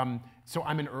 so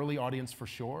I'm an early audience for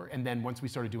sure. And then once we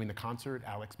started doing the concert,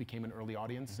 Alex became an early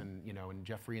audience, and and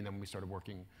Jeffrey, and then we started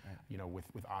working,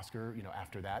 with Oscar,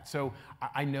 after that. So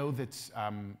I know that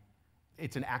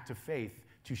it's an act of faith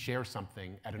to share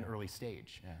something at an early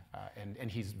stage, and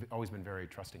he's always been very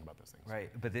trusting about those things. Right,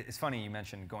 but it's funny you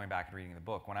mentioned going back and reading the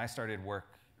book. When I started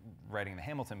writing the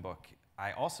Hamilton book,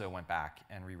 I also went back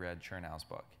and reread Chernow's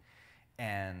book,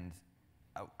 and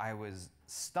I was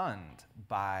stunned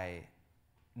by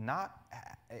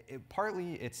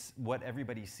partly it's what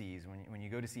everybody sees when you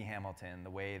go to see Hamilton, the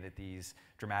way that these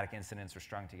dramatic incidents are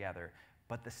strung together,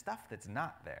 but the stuff that's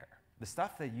not there, the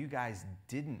stuff that you guys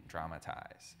didn't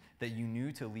dramatize, that you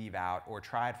knew to leave out or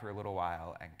tried for a little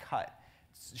while and cut,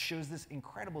 shows this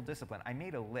incredible discipline. I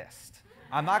made a list.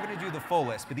 I'm not going to do the full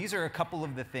list, but these are a couple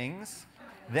of the things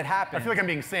that happen. I feel like I'm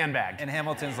being sandbagged in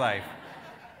Hamilton's life.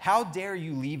 How dare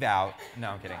you leave out? No,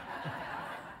 I'm kidding.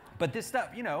 But this stuff,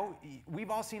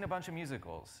 we've all seen a bunch of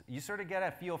musicals. You sort of get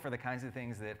a feel for the kinds of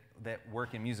things that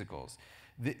work in musicals.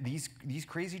 These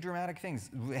crazy dramatic things.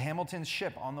 Hamilton's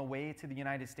ship on the way to the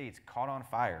United States caught on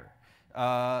fire.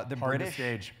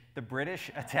 The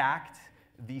British attacked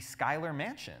the Schuyler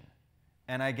Mansion,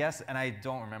 and I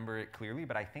don't remember it clearly,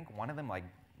 but I think one of them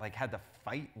like had to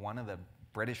fight one of the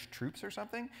British troops or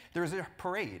something. There was a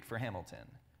parade for Hamilton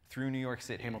through New York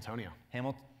City. Hamiltonia.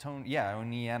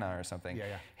 Oniana or something.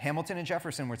 Yeah. Hamilton and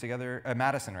Jefferson were together,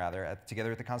 Madison rather,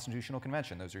 together at the Constitutional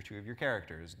Convention. Those are two of your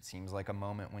characters. It seems like a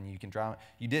moment when you can draw.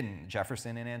 You didn't.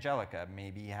 Jefferson and Angelica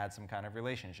maybe had some kind of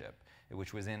relationship,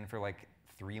 which was in for like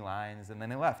 3 lines and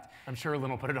then it left. I'm sure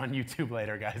Lynn will put it on YouTube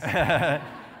later, guys.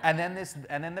 and then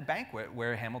the banquet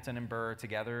where Hamilton and Burr are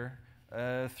together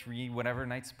 3 whatever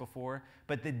nights before,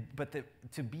 but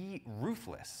to be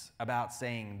ruthless about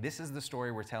saying this is the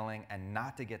story we're telling and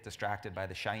not to get distracted by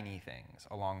the shiny things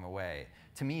along the way,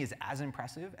 to me is as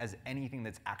impressive as anything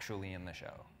that's actually in the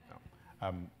show.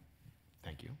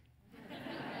 Thank you.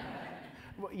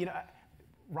 Well,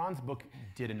 Ron's book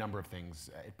did a number of things.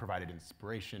 It provided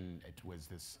inspiration. It was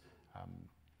this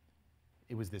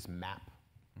map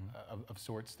of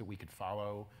sorts that we could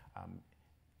follow.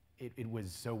 It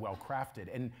was so well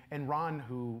crafted, and Ron,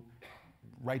 who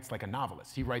writes like a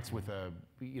novelist, he writes with a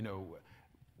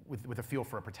with a feel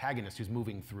for a protagonist who's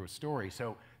moving through a story.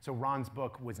 So Ron's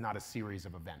book was not a series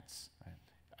of events. Right.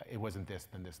 It wasn't this,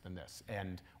 then this, then this,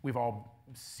 and we've all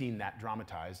seen that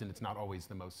dramatized, and it's not always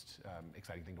the most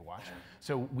exciting thing to watch.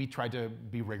 So we tried to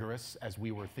be rigorous as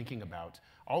we were thinking about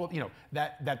all of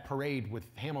that parade with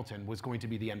Hamilton was going to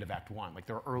be the end of Act 1. Like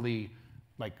there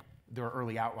are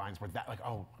early outlines where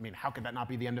how could that not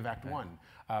be the end of Act 1?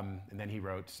 And then he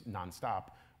wrote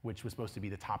Nonstop, which was supposed to be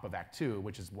the top of Act 2,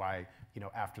 which is why,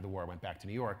 after the war I went back to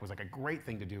New York, was like a great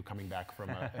thing to do coming back from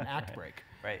an act break.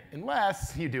 Right.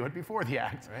 Unless you do it before the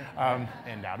act,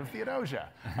 and out of Theodosia.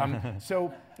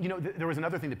 So, there was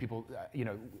another thing that people,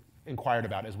 inquired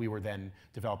about as we were then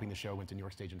developing the show, went to New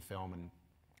York Stage and Film, and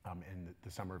in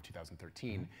the summer of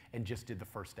 2013, and just did the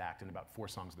first act and about 4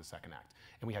 songs of the second act.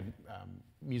 And we had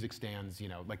music stands,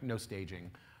 like no staging.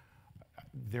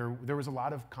 There was a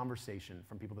lot of conversation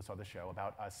from people that saw the show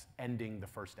about us ending the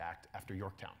first act after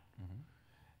Yorktown.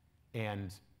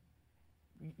 And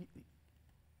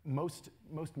most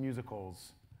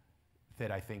musicals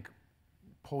that I think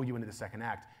pull you into the second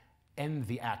act end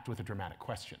the act with a dramatic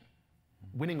question.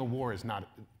 Winning a war is not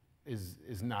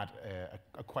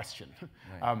a question.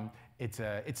 Right.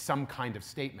 It's some kind of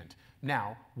statement.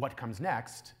 Now, what comes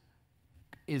next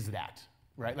is that,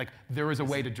 right? Like there is a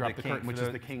way to drop the curtain, which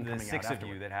is the king coming out. The 6 of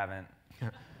you that haven't.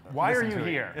 Why are you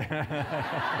here?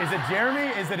 Is it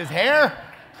Jeremy? Is it his hair?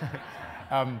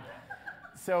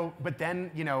 But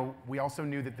then we also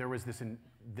knew that there was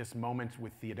this moment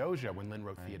with Theodosia when Lynn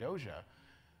wrote Theodosia,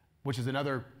 which is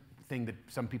another thing that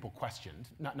some people questioned,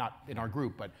 not in our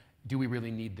group, but do we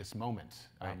really need this moment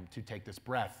to take this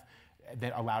breath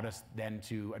that allowed us then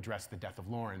to address the death of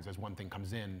Lawrence as one thing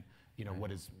comes in,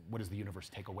 what does the universe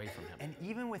take away from him? And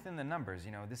even within the numbers,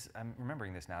 I'm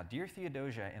remembering this now. Dear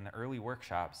Theodosia in the early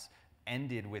workshops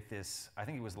ended with this, I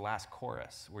think it was the last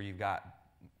chorus, where you've got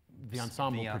the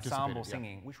ensemble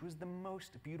singing, which was the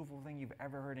most beautiful thing you've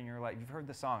ever heard in your life. You've heard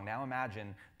the song. Now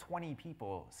imagine 20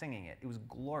 people singing it. It was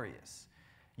glorious.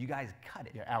 You guys cut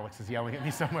it. Yeah, Alex is yelling at me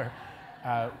somewhere.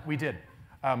 We did.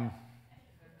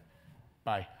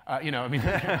 Bye.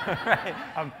 Right.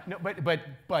 No,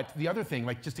 but the other thing,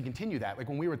 just to continue that,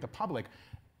 when we were at the Public,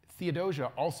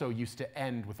 Theodosia also used to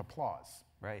end with applause.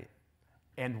 Right.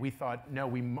 And we thought, no,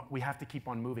 we have to keep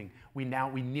on moving. We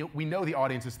know the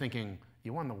audience is thinking,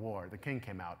 you won the war, the king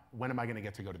came out. When am I going to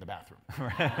get to go to the bathroom?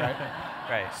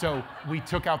 Right. So we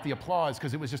took out the applause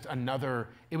because it was just another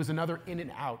in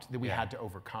and out that we had to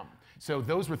overcome. So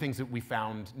those were things that we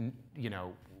found,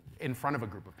 in front of a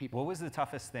group of people. What was the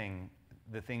toughest thing,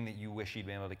 the thing that you wish you'd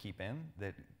been able to keep in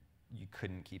that you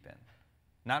couldn't keep in?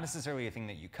 Not necessarily a thing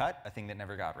that you cut, a thing that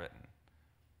never got written.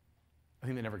 A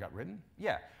thing that never got written?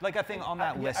 Yeah, like a thing on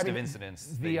that list of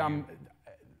incidents.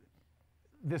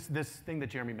 This thing that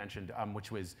Jeremy mentioned,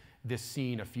 which was this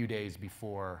scene a few days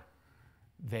before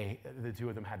the two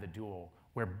of them had the duel,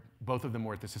 where both of them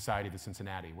were at the Society of the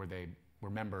Cincinnati, where they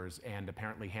were members, and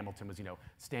apparently Hamilton was,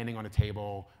 standing on a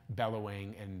table,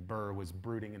 bellowing, and Burr was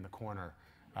brooding in the corner,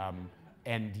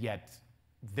 and yet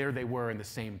there they were in the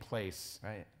same place,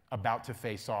 right, about to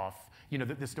face off.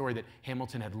 The story that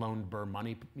Hamilton had loaned Burr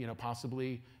money,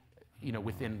 possibly,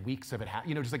 within weeks of it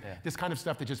happening. Just like this kind of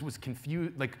stuff that just was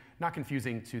not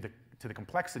confusing to the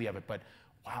complexity of it, but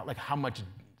wow, like how much.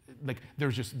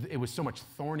 It was so much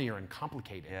thornier and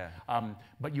complicated. Yeah.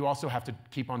 But you also have to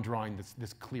keep on drawing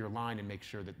this clear line and make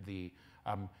sure that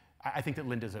I think that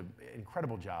Lynn does an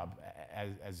incredible job,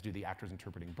 as do the actors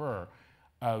interpreting Burr,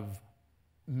 of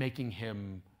making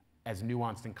him as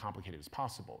nuanced and complicated as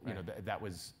possible. Right.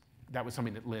 That was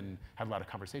something that Lynn had a lot of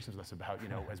conversations with us about,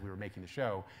 as we were making the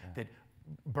show, that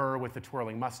Burr with the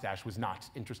twirling mustache was not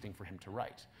interesting for him to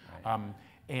write. Right.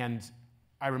 And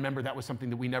I remember that was something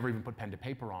that we never even put pen to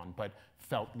paper on, but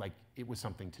felt like it was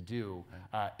something to do.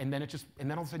 Right. And then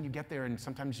all of a sudden you get there, and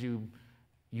sometimes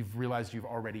you've realized you've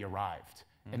already arrived.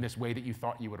 And this way that you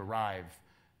thought you would arrive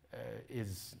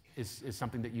is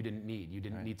something that you didn't need. You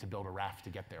didn't need to build a raft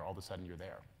to get there. All of a sudden you're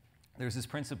there. There's this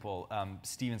principle,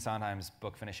 Stephen Sondheim's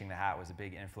book, Finishing the Hat, was a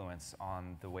big influence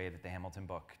on the way that the Hamilton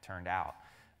book turned out.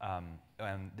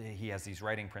 And he has these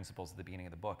writing principles at the beginning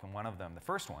of the book, and one of them, the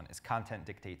first one, is content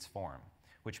dictates form,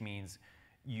 which means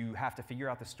you have to figure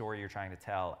out the story you're trying to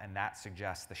tell, and that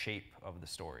suggests the shape of the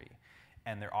story.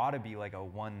 And there ought to be like a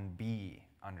 1B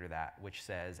under that, which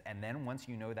says, and then once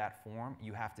you know that form,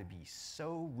 you have to be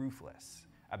so ruthless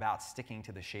about sticking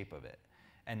to the shape of it.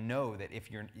 And know that if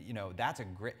you're, that's a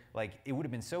great, it would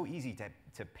have been so easy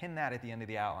to pin that at the end of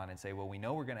the outline and say, well, we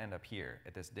know we're going to end up here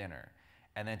at this dinner.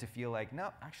 And then to feel like, no,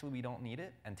 actually we don't need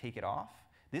it, and take it off.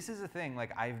 This is a thing,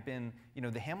 I've been,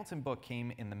 the Hamilton book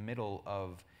came in the middle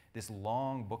of this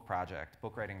long book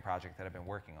writing project that I've been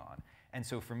working on. And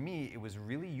so for me, it was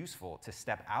really useful to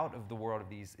step out of the world of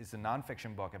these. It's a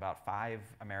nonfiction book about 5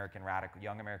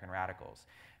 young American radicals,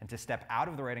 and to step out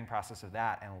of the writing process of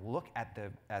that and look at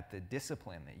the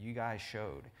discipline that you guys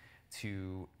showed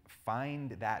to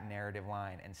find that narrative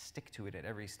line and stick to it at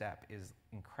every step is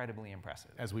incredibly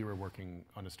impressive. As we were working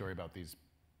on a story about these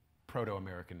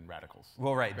proto-American radicals.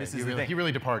 Well, right. This is the thing. He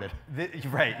really departed.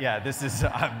 Right. Yeah. This is.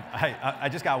 I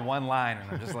just got one line,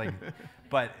 and I'm just like,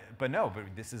 but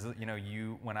this is.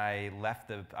 When I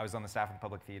left I was on the staff of the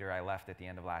Public Theater. I left at the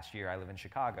end of last year. I live in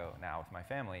Chicago now with my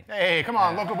family. Hey, come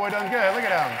on, local boy done good. Look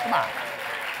at him. Come on.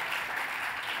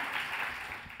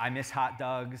 I miss hot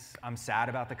dogs. I'm sad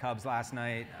about the Cubs last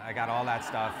night. I got all that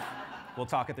stuff. We'll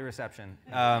talk at the reception.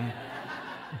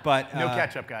 But no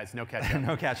ketchup, guys. No ketchup.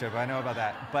 No ketchup. I know about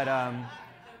that. But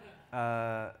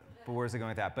where's it going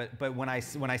with that? But when I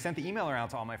sent the email around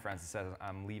to all my friends that says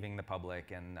I'm leaving the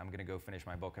public and I'm going to go finish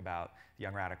my book about the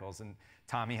Young Radicals, and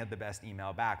Tommy had the best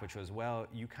email back, which was, well,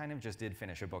 you kind of just did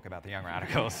finish a book about the Young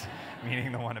Radicals,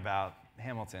 meaning the one about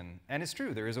Hamilton. And it's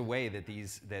true. There is a way that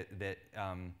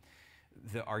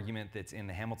the argument that's in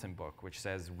the Hamilton book, which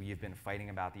says we have been fighting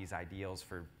about these ideals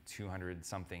for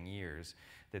 200-something years,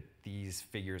 that these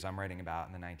figures I'm writing about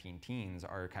in the 19-teens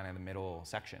are kind of the middle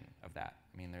section of that.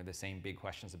 I mean, they're the same big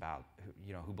questions about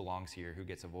who belongs here, who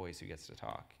gets a voice, who gets to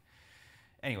talk.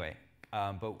 Anyway,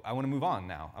 but I want to move on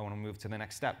now. I want to move to the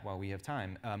next step while we have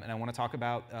time, and I want to talk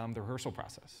about the rehearsal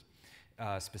process.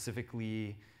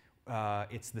 Specifically,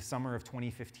 it's the summer of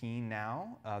 2015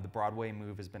 now. The Broadway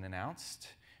move has been announced.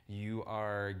 You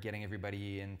are getting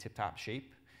everybody in tip-top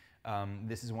shape.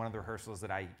 This is one of the rehearsals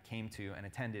that I came to and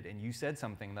attended, and you said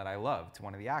something that I loved to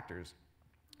one of the actors.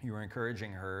 You were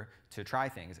encouraging her to try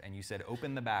things, and you said,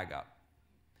 open the bag up,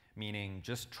 meaning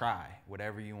just try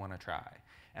whatever you want to try.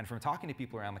 And from talking to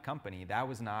people around the company, that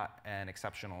was not an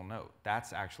exceptional note.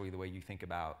 That's actually the way you think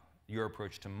about your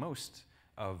approach to most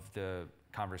of the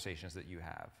conversations that you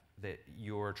have, that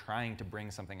you're trying to bring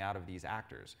something out of these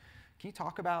actors. Can you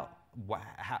talk about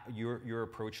your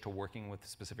approach to working with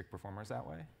specific performers that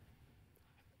way?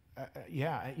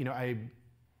 Yeah, I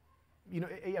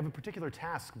have a particular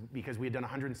task because we had done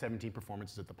 117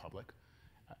 performances at the Public.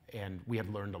 and we had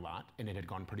learned a lot, and it had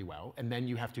gone pretty well. And then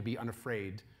you have to be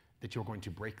unafraid that you're going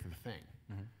to break the thing.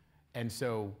 And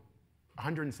so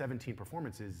 117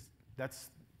 performances, that's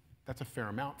a fair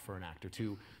amount for an actor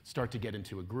to start to get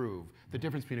into a groove. The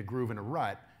difference between a groove and a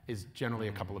rut is generally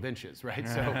a couple of inches, right?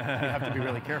 So you have to be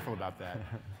really careful about that.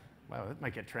 Wow, that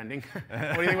might get trending.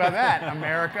 What do you think about that,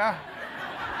 America?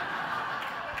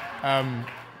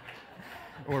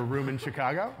 Or Room in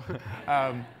Chicago.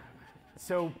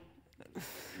 So,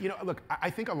 look, I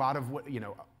think a lot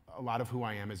of who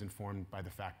I am is informed by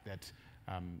the fact that,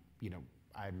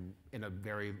 I'm in a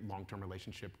very long-term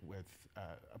relationship with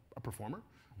a performer,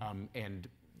 and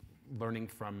learning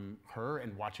from her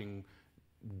and watching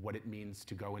what it means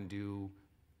to go and do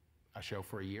a show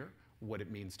for a year, what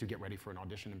it means to get ready for an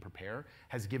audition and prepare,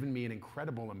 has given me an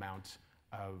incredible amount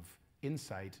of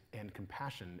insight and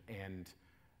compassion, and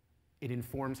it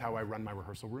informs how I run my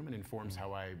rehearsal room and informs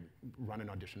how I run an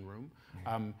audition room.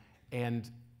 And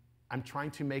I'm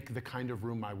trying to make the kind of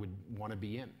room I would want to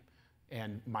be in.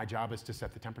 And my job is to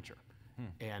set the temperature.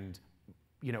 And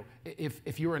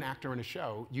if you're an actor in a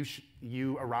show,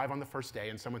 you arrive on the first day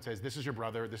and someone says, this is your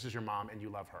brother, this is your mom, and you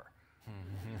love her.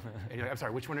 And you're like, I'm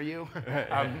sorry, which one are you?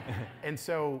 And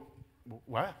so,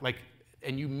 what?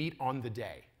 And you meet on the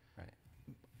day. Right.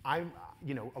 I'm,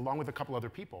 along with a couple other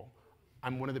people,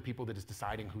 I'm one of the people that is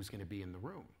deciding who's going to be in the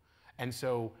room. And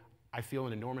so I feel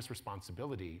an enormous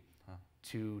responsibility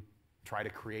to try to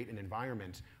create an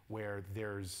environment where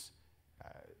there's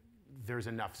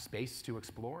enough space to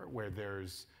explore, where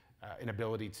there's an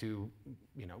ability to,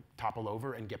 topple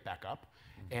over and get back up.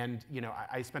 And,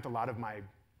 I spent a lot of my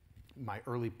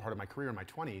early part of my career in my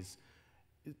 20s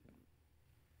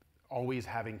always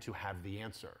having to have the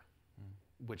answer,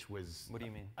 which was... What do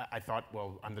you mean? I thought,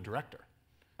 well, I'm the director.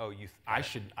 Oh, I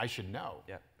should know.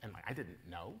 Yep. And I didn't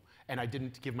know, and I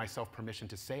didn't give myself permission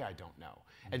to say I don't know.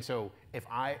 And so if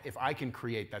I can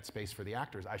create that space for the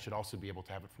actors, I should also be able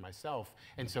to have it for myself.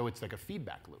 And so it's like a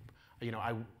feedback loop.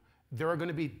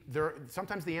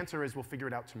 Sometimes the answer is we'll figure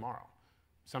it out tomorrow.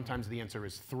 Sometimes the answer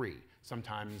is 3.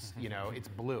 Sometimes it's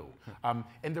blue.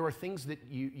 And there are things that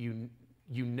you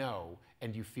know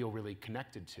and you feel really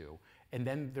connected to. And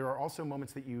then there are also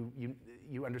moments that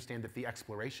you understand that the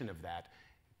exploration of that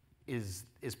is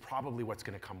probably what's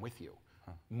going to come with you,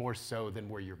 more so than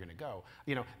where you're going to go.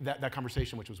 That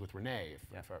conversation, which was with Renee,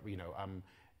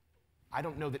 I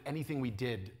don't know that anything we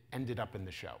did ended up in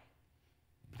the show.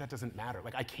 But that doesn't matter.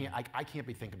 I can't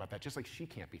be thinking about that, just like she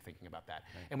can't be thinking about that.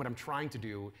 Right. And what I'm trying to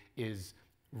do is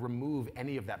remove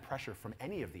any of that pressure from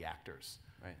any of the actors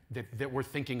that we're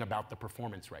thinking about the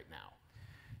performance right now.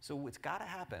 So it's got to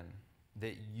happen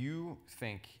that you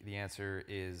think the answer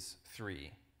is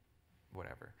 3,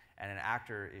 whatever, and an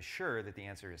actor is sure that the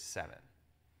answer is 7.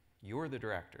 You're the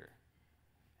director.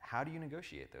 How do you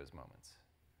negotiate those moments?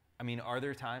 I mean, are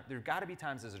there times? There's got to be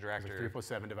times as a director. Like 3 plus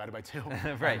 7 divided by 2.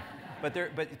 Right, but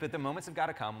the moments have got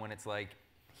to come when it's like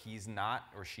he's not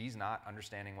or she's not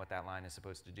understanding what that line is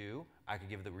supposed to do. I could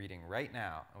give the reading right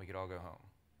now, and we could all go home.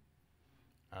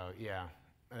 Oh yeah.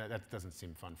 That doesn't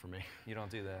seem fun for me. You don't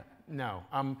do that? No.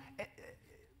 I'm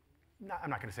not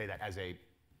going to say that as a,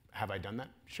 have I done that?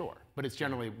 Sure. But it's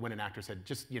generally when an actor said,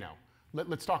 just,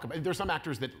 let's talk about it. There's some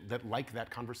actors that like that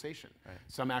conversation. Right.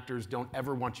 Some actors don't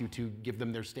ever want you to give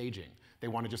them their staging. They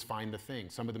want to just find the thing.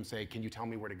 Some of them say, can you tell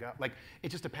me where to go? It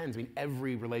just depends. I mean,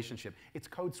 every relationship, it's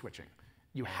code switching.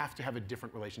 You have to have a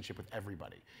different relationship with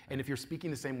everybody. Right. And if you're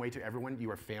speaking the same way to everyone, you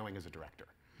are failing as a director.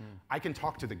 I can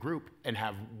talk to the group and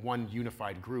have one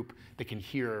unified group that can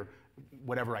hear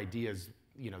whatever ideas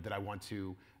that I want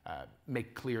to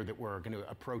make clear that we're going to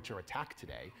approach or attack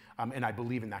today. And I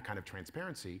believe in that kind of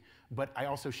transparency. But I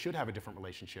also should have a different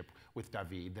relationship with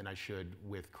David than I should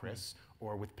with Chris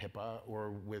or with Pippa or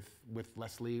with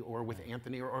Leslie or with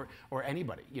Anthony or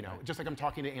anybody. Just like I'm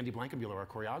talking to Andy Blankenbuehler, our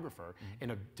choreographer, in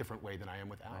a different way than I am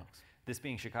with Alex. Right. This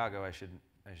being Chicago, I should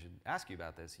ask you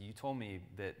about this. You told me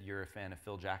that you're a fan of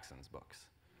Phil Jackson's books.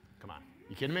 Come on,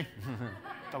 you kidding me?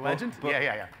 The legend?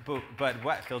 Yeah. But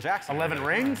what, Phil Jackson? 11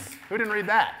 Rings? Who didn't read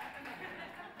that?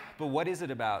 But what is it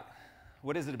about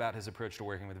his approach to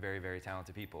working with very, very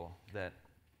talented people that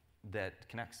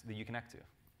you connect to?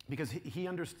 Because he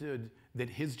understood that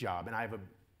his job, and I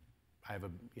have a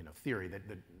theory that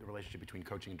the relationship between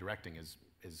coaching and directing is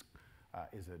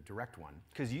a direct one.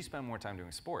 Because you spend more time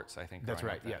doing sports, I think. That's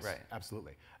right, yes, right.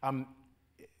 Absolutely.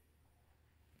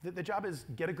 The job is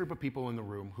get a group of people in the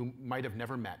room who might have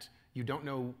never met. You don't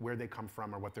know where they come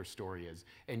from or what their story is,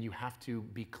 and you have to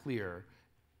be clear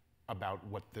about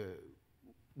what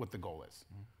the goal is.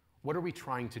 Mm-hmm. What are we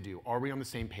trying to do? Are we on the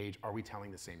same page? Are we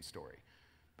telling the same story?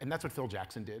 And that's what Phil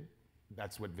Jackson did.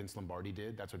 That's what Vince Lombardi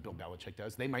did. That's what Bill Belichick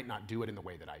does. They might not do it in the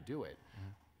way that I do it,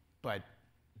 but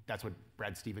that's what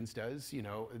Brad Stevens does. I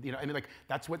mean, like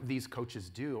that's what these coaches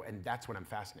do, and that's what I'm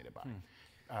fascinated by.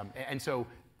 And so,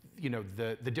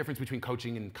 the difference between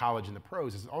coaching in college and the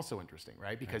pros is also interesting,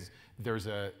 right? Because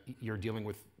you're dealing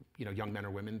with young men or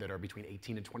women that are between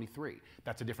 18 and 23.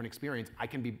 That's a different experience. I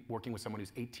can be working with someone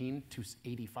who's 18 to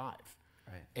 85.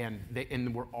 Right.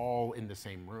 And we're all in the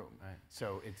same room. Right.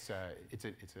 So it's a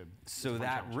so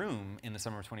that challenge. Room in the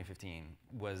summer of 2015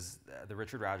 was the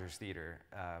Richard Rodgers Theater,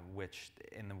 which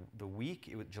in the week,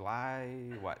 it was July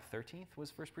 13th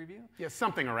was first preview? Yeah,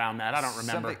 something around that. I don't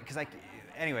remember.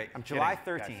 Anyway, I'm July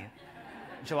kidding,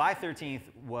 13th. July 13th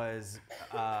was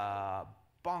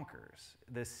bonkers.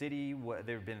 The city,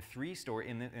 there have been 3 stories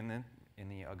in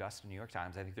the Augusta New York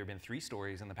Times. I think there have been 3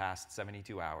 stories in the past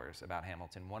 72 hours about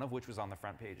Hamilton, one of which was on the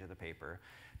front page of the paper.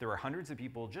 There were hundreds of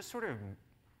people just sort of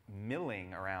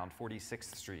milling around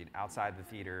 46th Street outside the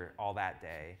theater all that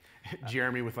day.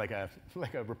 Jeremy with like a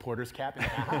reporter's cap.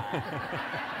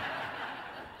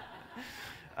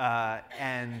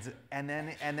 And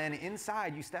then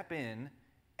inside you step in,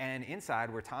 and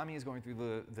inside where Tommy is going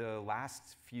through the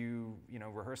last few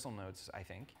rehearsal notes, I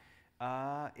think,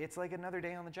 it's like another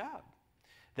day on the job.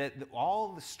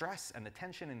 All the stress and the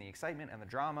tension and the excitement and the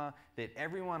drama that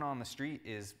everyone on the street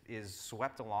is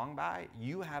swept along by,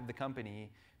 you have the company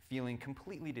feeling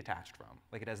completely detached from.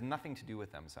 Like it has nothing to do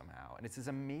with them somehow. And it's this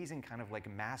amazing kind of like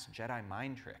mass Jedi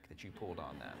mind trick that you pulled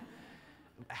on them.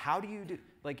 How do you do,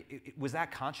 was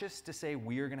that conscious to say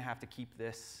we're gonna have to keep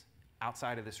this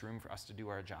outside of this room for us to do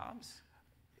our jobs?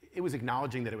 It was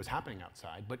acknowledging that it was happening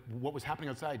outside, but what was happening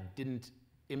outside didn't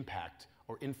impact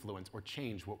or influence or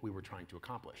change what we were trying to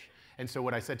accomplish. And so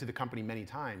what I said to the company many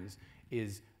times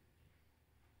is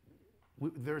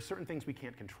there are certain things we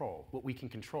can't control. What we can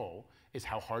control is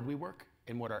how hard we work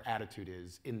and what our attitude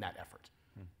is in that effort.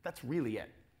 That's really it.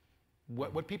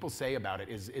 What people say about it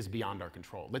is beyond our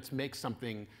control. Let's make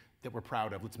something that we're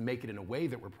proud of. Let's make it in a way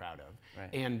that we're proud of. Right.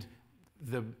 And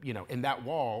in that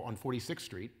wall on 46th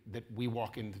Street that we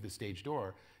walk into the stage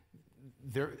door,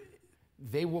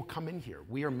 they will come in here.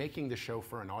 We are making the show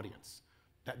for an audience.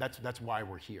 That's why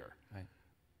we're here. Right.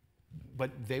 But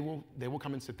they will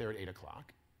come and sit there at 8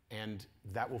 o'clock, and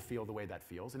that will feel the way that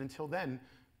feels. And until then,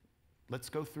 let's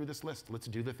go through this list. Let's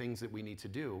do the things that we need to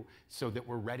do so that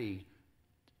we're ready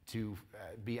to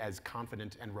be as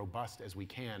confident and robust as we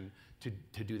can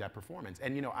to do that performance.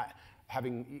 And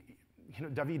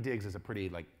Daveed Diggs is a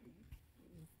pretty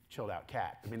chilled out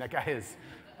cat. I mean, that guy is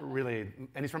really,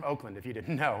 and he's from Oakland, if you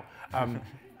didn't know. And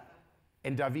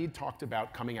Daveed talked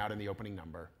about coming out in the opening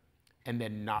number and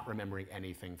then not remembering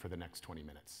anything for the next 20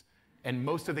 minutes. And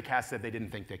most of the cast said they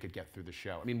didn't think they could get through the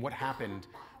show. I mean, what happened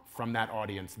from that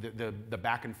audience, the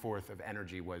back and forth of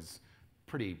energy was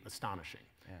pretty astonishing.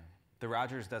 Yeah. The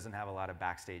Rodgers doesn't have a lot of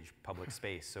backstage public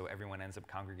space, so everyone ends up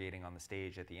congregating on the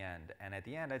stage at the end. And at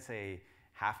the end, I'd say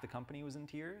half the company was in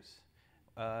tears.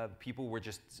 People were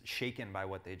just shaken by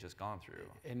what they'd just gone through.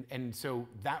 And so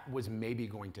that was maybe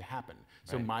going to happen.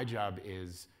 So right. My job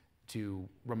is to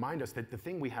remind us that the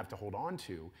thing we have to hold on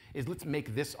to is let's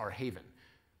make this our haven.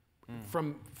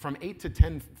 From 8 to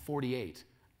 10:48,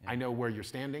 I know where you're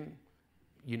standing,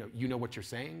 you know what you're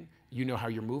saying, you know how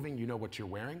you're moving, you know what you're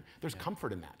wearing. There's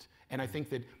comfort in that. And I think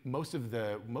that most of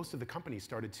the companies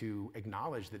started to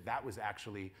acknowledge that was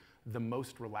actually the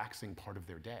most relaxing part of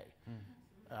their day.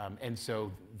 And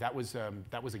so that was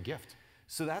a gift.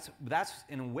 So that's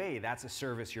in a way, that's a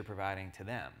service you're providing to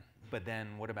them. But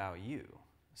then what about you?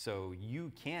 So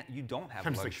you don't have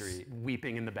the luxury. Like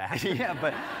weeping in the back. Yeah,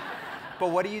 but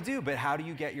what do you do? But how do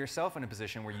you get yourself in a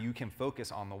position where you can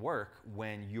focus on the work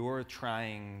when you're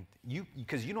trying,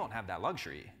 because you don't have that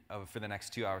luxury for the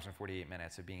next 2 hours and 48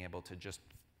 minutes of being able to just,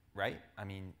 right? I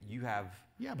mean, you have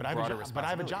but I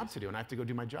have a job to do, and I have to go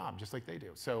do my job just like they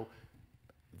do. So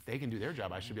if they can do their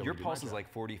job, I should be able to do my job. Your pulse is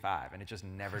like 45, and it just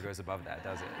never goes above that,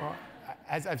 does it? Well,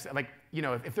 as I've said,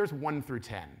 if there's 1 through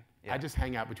 10, I just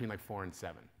hang out between 4 and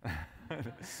 7.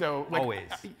 So always.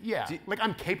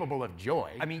 I'm capable of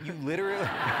joy. I mean, you literally.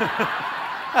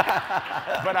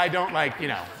 But I don't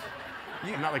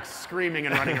I'm not screaming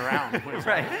and running around.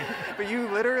 Right. But you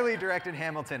literally directed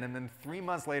Hamilton, and then 3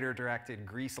 months later directed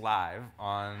Grease Live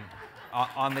on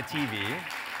the TV.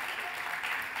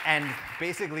 And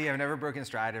basically, I've never broken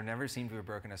stride. I've never seemed to have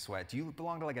broken a sweat. Do you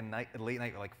belong to a late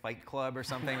night fight club or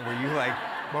something where you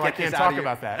Well, I can't talk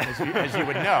about that, as you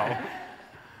would know.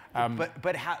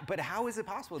 But how is it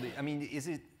possible? I mean, is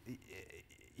it,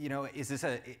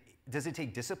 does it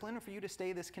take discipline for you to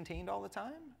stay this contained all the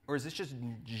time? Or is this just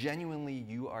genuinely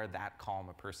you are that calm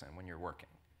a person when you're working?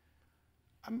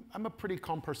 I'm a pretty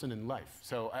calm person in life.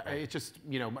 So it's just,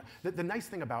 you know, the nice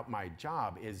thing about my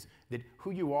job is that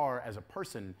who you are as a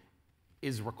person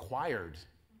is required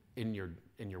in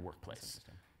your workplace.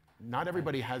 Not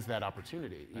everybody has that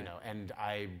opportunity, you know, and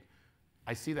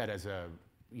I see that as a,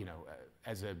 you know,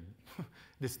 as a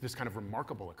this kind of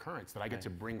remarkable occurrence that I get to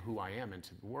bring who I am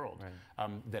into the world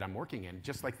that I'm working in,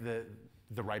 just like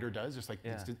the writer does, just like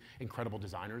these incredible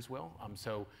designers will.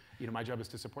 So, you know, my job is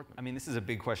to support them. I mean, this is a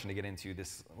big question to get into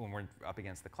this when we're up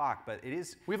against the clock, but it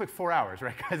is. We have like 4 hours,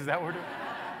 right, guys? Is that what we're doing?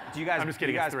 Do you guys? I'm just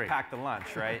kidding. You guys it's 3. pack the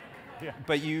lunch, right? Yeah.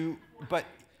 But you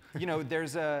know,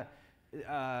 there's a.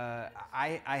 I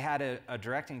had a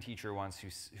directing teacher once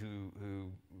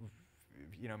who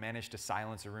you know, managed to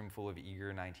silence a room full of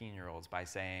eager 19-year-olds by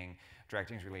saying,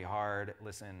 directing's really hard.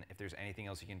 Listen, if there's anything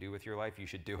else you can do with your life, you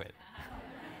should do it.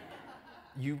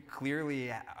 You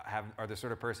clearly are the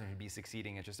sort of person who'd be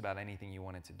succeeding at just about anything you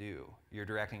wanted to do. You're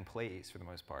directing plays for the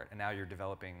most part, and now you're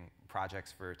developing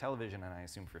projects for television and I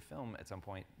assume for film at some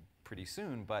point pretty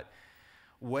soon. But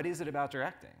what is it about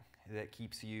directing that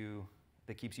keeps you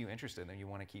interested and you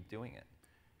want to keep doing it?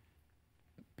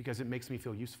 Because it makes me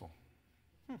feel useful.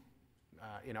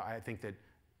 You know, I think that,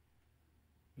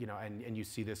 you know, and you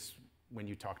see this when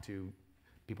you talk to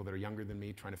people that are younger than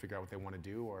me trying to figure out what they want to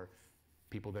do, or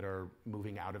people that are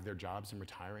moving out of their jobs and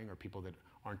retiring, or people that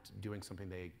aren't doing something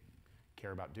they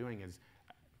care about doing, is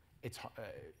it's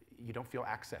you don't feel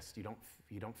accessed.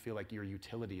 You don't feel like your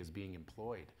utility is being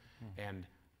employed. And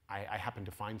I happened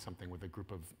to find something with a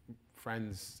group of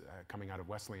friends coming out of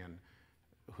Wesleyan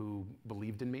who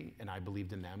believed in me, and I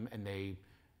believed in them, and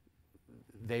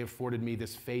they afforded me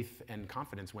this faith and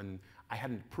confidence when I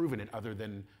hadn't proven it, other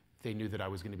than they knew that I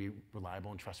was going to be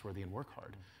reliable and trustworthy and work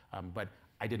hard. But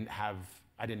I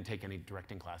didn't take any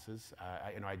directing classes.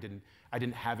 You know, I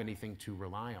didn't have anything to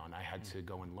rely on. I had to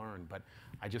go and learn. But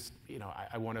I just, you know,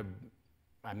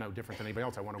 I'm no different than anybody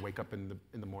else. I want to wake up in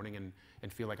the morning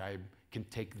and feel like I can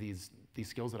take these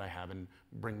skills that I have and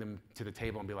bring them to the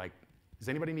table and be like, does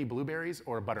anybody need blueberries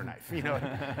or a butter knife? You know,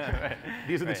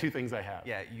 these are the 2 things I have.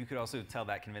 Yeah, you could also tell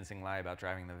that convincing lie about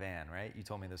driving the van, right? You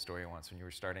told me this story once when you were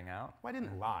starting out. Well, I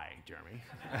didn't lie, Jeremy.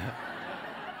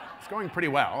 It's going pretty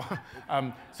well.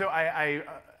 So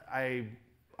I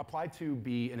applied to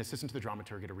be an assistant to the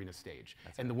dramaturg at Arena Stage.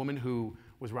 And the woman who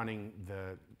was running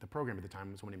the program at the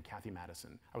time was a woman named Kathy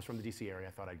Madison. I was from the DC area.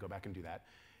 I thought I'd go back and do that.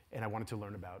 And I wanted to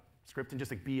learn about script and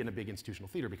just like be in a big institutional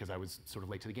theater because I was sort of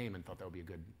late to the game and thought that would be a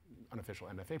good unofficial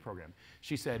MFA program.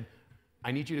 She said,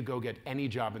 I need you to go get any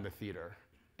job in the theater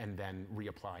and then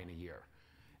reapply in a year.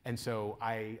 And so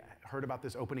I heard about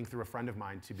this opening through a friend of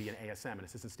mine to be an ASM, an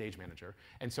assistant stage manager.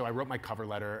 And so I wrote my cover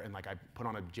letter and like I put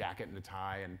on a jacket and a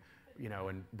tie and, you know,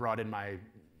 and brought in my,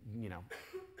 you know,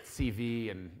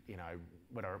 CV and, you know,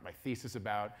 what I wrote my thesis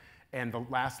about. And the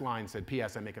last line said,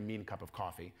 P.S. I make a mean cup of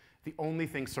coffee. The only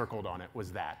thing circled on it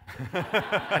was that.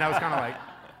 And I was kind of like,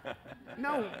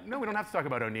 no, we don't have to talk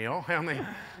about O'Neill.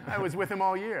 I was with him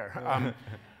all year.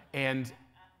 And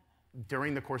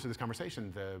during the course of this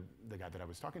conversation, the guy that I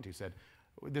was talking to said,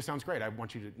 this sounds great. I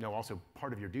want you to know also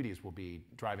part of your duties will be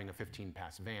driving a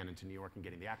 15-pass van into New York and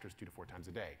getting the actors 2 to 4 times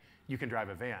a day. You can drive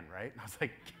a van, right? And I was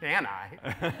like, can I?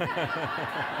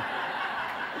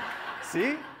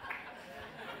 See?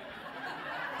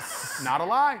 Not a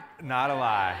lie. Not a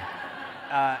lie.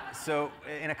 So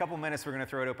in a couple minutes, we're going to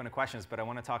throw it open to questions, but I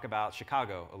want to talk about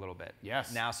Chicago a little bit.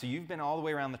 Yes. Now, so you've been all the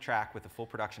way around the track with the full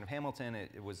production of Hamilton.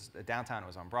 It was downtown. It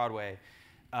was on Broadway.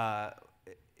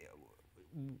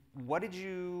 What did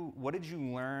you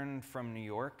learn from New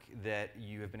York that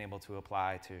you have been able to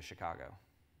apply to Chicago?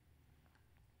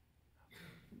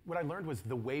 What I learned was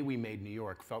the way we made New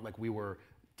York felt like we were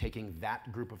taking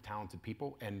that group of talented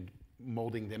people and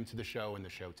molding them to the show and the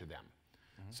show to them.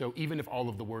 So even if all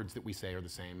of the words that we say are the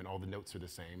same and all the notes are the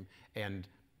same and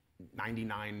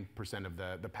 99% of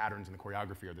the patterns and the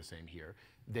choreography are the same here,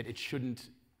 that it shouldn't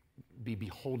be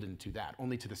beholden to that,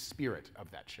 only to the spirit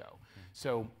of that show.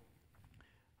 So,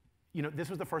 you know, this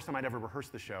was the first time I'd ever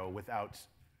rehearsed the show without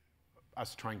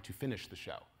us trying to finish the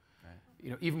show. Right.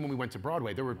 You know, even when we went to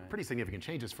Broadway, there were pretty significant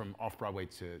changes from off-Broadway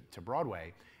to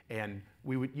Broadway. And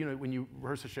we would, you know, when you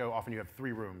rehearse a show, often you have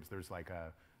 3 rooms. There's like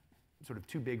a sort of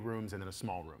 2 big rooms and then a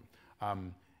small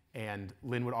room. And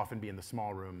Lynn would often be in the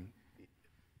small room,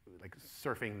 like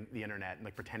surfing the internet and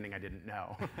like pretending I didn't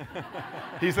know.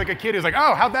 He's like a kid who's like,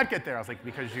 oh, how'd that get there? I was like,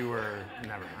 because you were,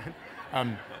 never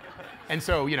mind. And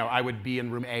so, you know, I would be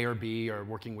in room A or B or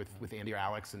working with Andy or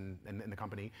Alex and the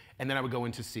company. And then I would go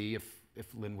in to see if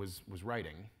Lynn was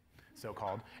writing,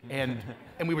 so-called. And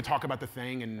we would talk about the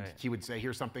thing and he would say,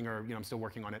 here's something, or, you know, I'm still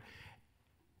working on it.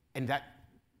 And that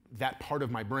that part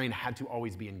of my brain had to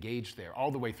always be engaged there,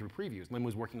 all the way through previews. Lynn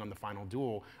was working on the final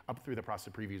duel up through the process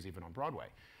of previews, even on Broadway.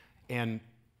 And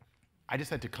I just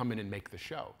had to come in and make the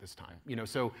show this time. You know,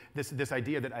 so this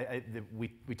idea that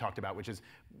we talked about, which is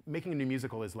making a new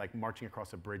musical is like marching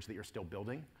across a bridge that you're still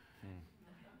building.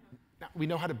 Now, we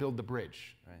know how to build the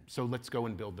bridge, so let's go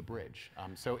and build the bridge.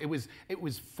 So it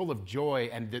was full of joy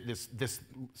and this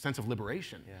sense of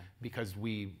liberation because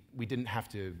we didn't have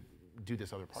to do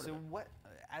this other part of it. So what,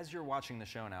 as you're watching the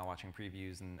show now, watching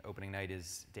previews, and opening night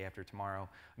is day after tomorrow,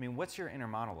 I mean, what's your inner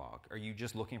monologue? Are you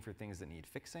just looking for things that need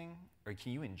fixing? Or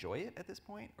can you enjoy it at this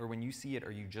point? Or when you see it,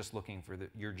 are you just looking for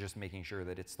you're just making sure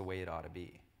that it's the way it ought to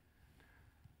be?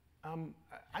 I'm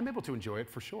able to enjoy it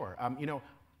for sure. You know,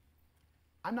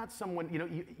 I'm not someone, you know,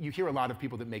 you hear a lot of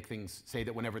people that make things say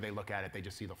that whenever they look at it, they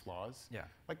just see the flaws. Yeah.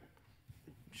 Like,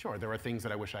 sure, there are things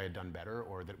that I wish I had done better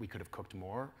or that we could have cooked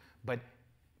more, but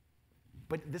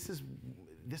this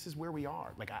is where we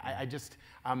are. Like,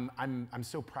 I'm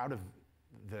so proud of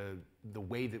the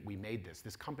way that we made this.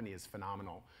 This company is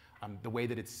phenomenal. The way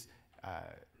that it's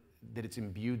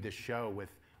imbued this show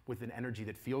with an energy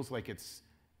that feels like it's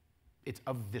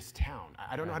of this town.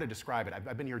 I don't know how to describe it.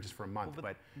 I've been here just for a month,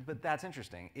 well, but that's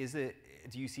interesting.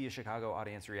 Do you see a Chicago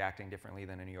audience reacting differently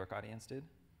than a New York audience did?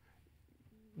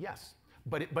 Yes,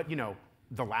 but you know,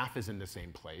 the laugh is in the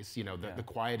same place. You know, the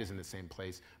quiet is in the same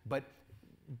place. But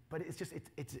it's just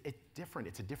it's different.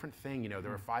 It's a different thing. You know,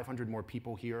 there are 500 more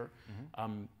people here.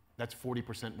 That's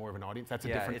 40% more of an audience. That's a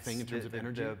different thing in terms of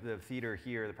energy. The theater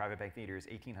here, the Private Bank Theater, is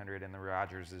 1,800, and the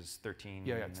Rogers is 13.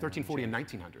 Yeah, it's 1,340 and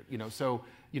 1,900. You know, so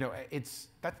you know,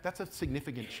 that's a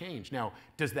significant change. Now,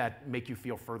 does that make you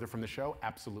feel further from the show?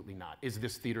 Absolutely not. Is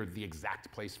this theater the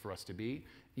exact place for us to be?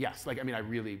 Yes. Like, I mean, I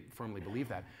really firmly believe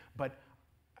that. But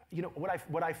you know,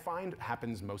 what I find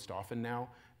happens most often now,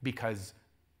 because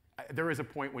there is a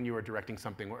point when you are directing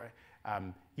something where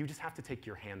you just have to take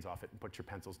your hands off it and put your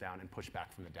pencils down and push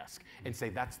back from the desk and say,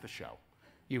 that's the show.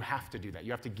 You have to do that.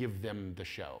 You have to give them the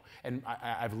show. And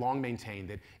I've long maintained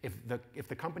that if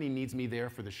the company needs me there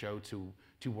for the show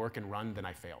to work and run, then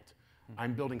I failed.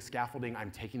 I'm building scaffolding,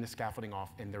 I'm taking the scaffolding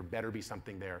off, and there better be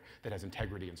something there that has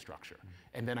integrity and structure.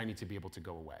 And then I need to be able to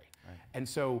go away. And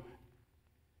so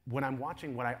when I'm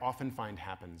watching, what I often find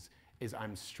happens is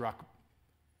I'm struck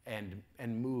and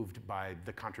moved by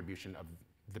the contribution of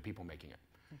the people making it.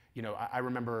 You know, I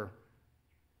remember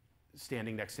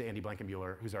standing next to Andy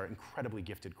Blankenbuehler, who's our incredibly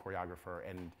gifted choreographer,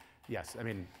 and yes, I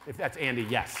mean, if that's Andy,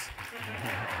 yes.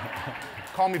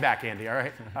 Call me back, Andy, all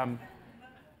right?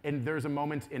 And there's a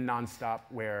moment in Nonstop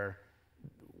where,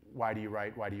 why do you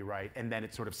write, why do you write? And then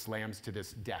it sort of slams to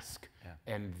this desk,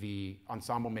 and the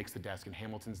ensemble makes the desk, and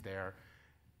Hamilton's there.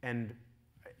 And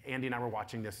Andy and I were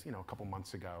watching this, you know, a couple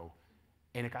months ago,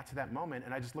 and it got to that moment,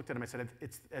 and I just looked at him and I said,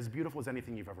 it's as beautiful as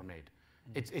anything you've ever made.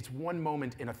 It's one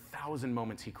moment in 1,000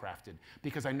 moments he crafted,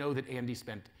 because I know that Andy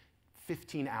spent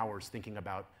 15 hours thinking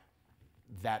about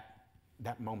that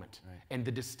moment. And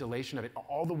the distillation of it,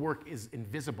 all the work is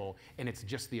invisible, and it's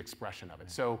just the expression of it.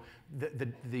 So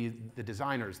the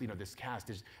designers, you know, this cast,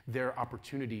 is their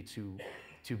opportunity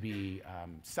to be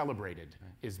celebrated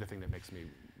is the thing that makes me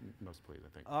most pleased, I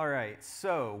think. All right,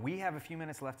 so we have a few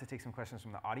minutes left to take some questions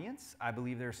from the audience. I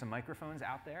believe there are some microphones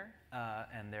out there,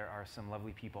 and there are some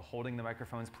lovely people holding the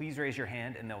microphones. Please raise your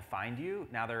hand, and they'll find you.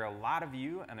 Now, there are a lot of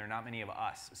you, and there are not many of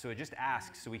us. So just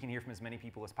ask so we can hear from as many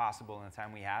people as possible in the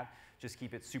time we have. Just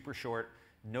keep it super short,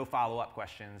 no follow-up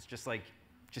questions. Just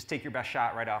take your best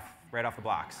shot right off the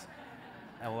blocks,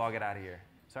 and we'll all get out of here.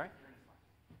 Sorry?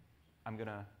 I'm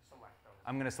gonna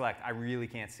select. I really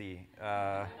can't see.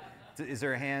 Is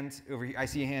there a hand over here? I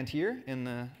see a hand here in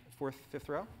the fifth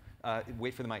row.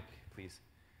 Wait for the mic, please.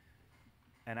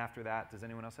 And after that, does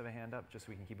anyone else have a hand up, just so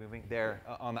we can keep moving? There,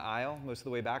 on the aisle, most of the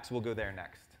way back, so we'll go there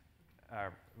next.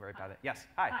 Right by that. Yes,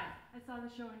 hi. Hi, I saw the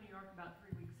show in New York about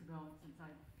 3 weeks ago, and since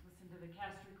I listened to the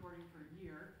cast recording for a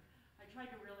year, I tried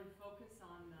to really focus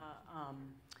on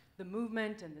the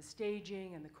movement and the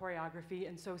staging and the choreography.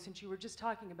 And so since you were just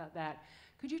talking about that,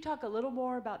 could you talk a little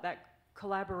more about that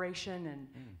collaboration and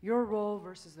your role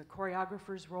versus the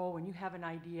choreographer's role when you have an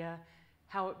idea,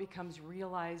 how it becomes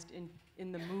realized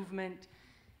in the movement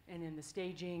and in the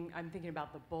staging? I'm thinking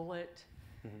about the bullet,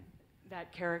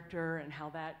 that character and how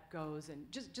that goes, and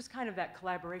just kind of that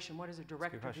collaboration. What does a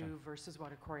director do versus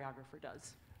what a choreographer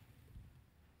does?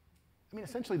 I mean,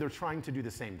 essentially, they're trying to do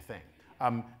the same thing.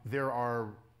 There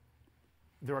are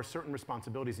certain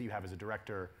responsibilities that you have as a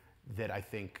director that I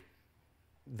think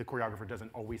the choreographer doesn't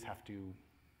always have to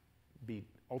be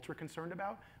ultra concerned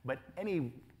about, but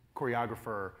any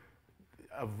choreographer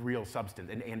of real substance,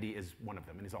 and Andy is one of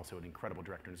them, and he's also an incredible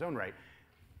director in his own right,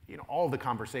 all the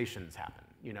conversations happen.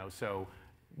 So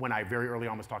when I very early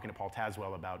on was talking to Paul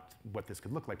Tazwell about what this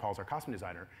could look like, Paul's our costume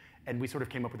designer, and we sort of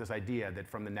came up with this idea that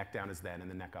from the neck down is then and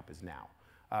the neck up is now.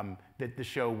 That the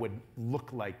show would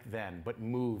look like then, but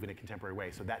move in a contemporary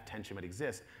way, so that tension would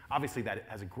exist. Obviously, that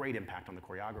has a great impact on the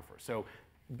choreographer. So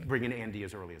bring in Andy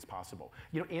as early as possible.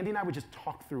 Andy and I would just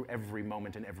talk through every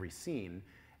moment and every scene,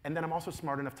 and then I'm also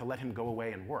smart enough to let him go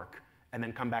away and work, and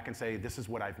then come back and say, this is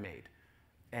what I've made,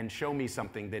 and show me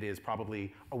something that is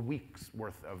probably a week's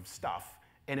worth of stuff,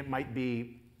 and it might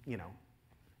be,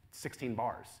 16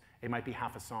 bars. It might be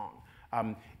half a song.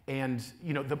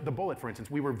 The bullet, for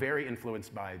instance, we were very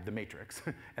influenced by The Matrix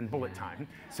and bullet time.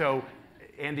 So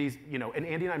Andy's, and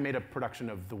Andy and I made a production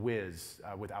of The Wiz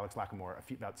with Alex Lacamoire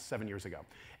about 7 years ago.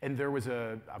 And there was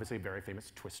obviously a very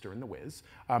famous twister in The Wiz.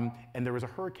 And there was a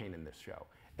hurricane in this show.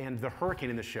 And the hurricane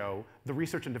in the show, the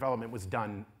research and development was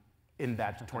done in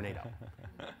that tornado.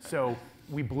 So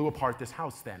we blew apart this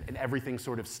house then, and everything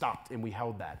sort of stopped, and we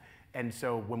held that. And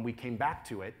so when we came back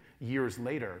to it years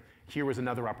later, here was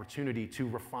another opportunity to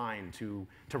refine, to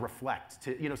reflect.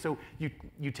 So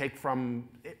you take from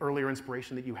earlier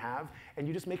inspiration that you have, and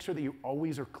you just make sure that you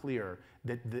always are clear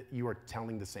that you are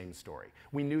telling the same story.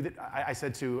 We knew that, I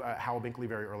said to Hal Binkley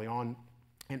very early on,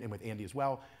 and with Andy as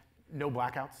well, no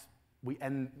blackouts. We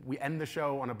end the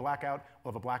show on a blackout.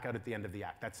 We'll have a blackout at the end of the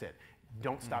act. That's it.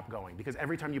 Don't stop going, because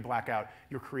every time you black out,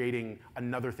 you're creating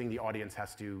another thing the audience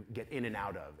has to get in and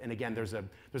out of. And again, there's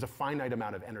a finite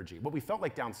amount of energy. What we felt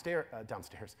like downtown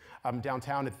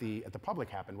at the Public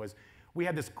happened was we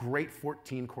had this great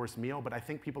 14-course meal, but I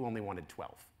think people only wanted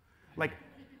 12. Like,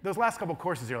 those last couple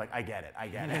courses, you're like, I get it.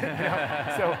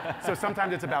 So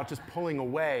sometimes it's about just pulling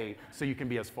away so you can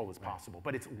be as full as possible.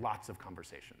 But it's lots of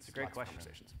conversations. It's a great question.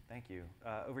 Thank you.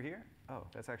 Over here? Oh,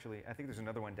 that's actually, I think there's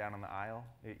another one down on the aisle.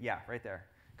 Yeah, right there.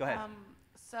 Go ahead.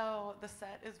 So the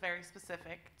set is very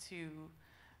specific to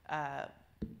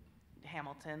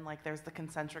Hamilton. Like, there's the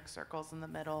concentric circles in the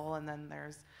middle, and then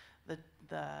there's the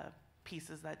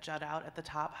pieces that jut out at the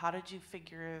top. How did you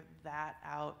figure that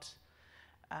out?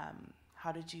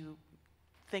 How did you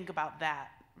think about that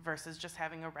versus just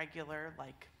having a regular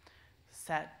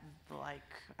set, I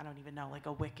don't even know, like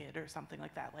a Wicked or something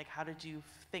like that? Like, how did you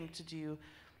think to do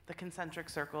the concentric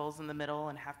circles in the middle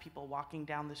and have people walking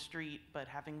down the street, but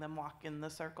having them walk in the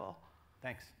circle?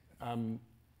 Thanks.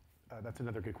 That's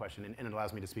another good question, and it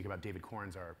allows me to speak about David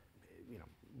Corns, our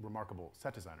remarkable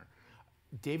set designer.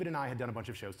 David and I had done a bunch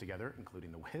of shows together,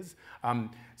 including The Wiz,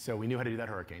 so we knew how to do that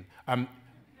hurricane.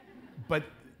 But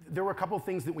there were a couple of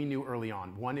things that we knew early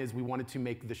on. One is we wanted to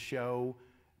make the show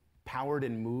powered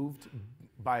and moved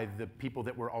by the people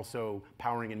that were also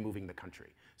powering and moving the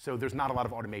country. So there's not a lot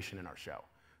of automation in our show.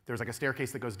 There's like a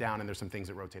staircase that goes down, and there's some things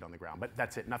that rotate on the ground. But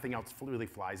that's it. Nothing else really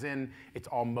flies in. It's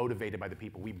all motivated by the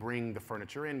people. We bring the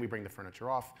furniture in, we bring the furniture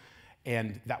off,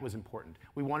 and that was important.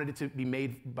 We wanted it to be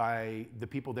made by the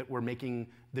people that were making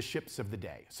the ships of the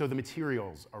day. So the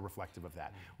materials are reflective of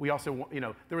that. We also,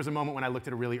 there was a moment when I looked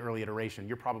at a really early iteration.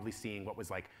 You're probably seeing what was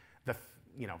like the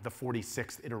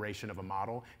 46th iteration of a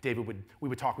model. David we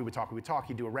would talk.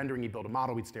 He'd do a rendering, he'd build a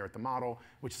model, we'd stare at the model,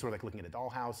 which is sort of like looking at a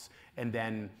dollhouse. And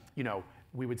then,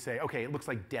 we would say, okay, it looks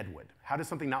like Deadwood. How does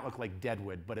something not look like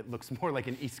Deadwood, but it looks more like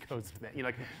an East Coast thing?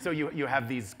 So you have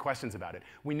these questions about it.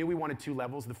 We knew we wanted 2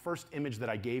 levels. The first image that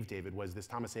I gave David was this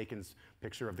Thomas Eakins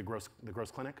picture of the Gross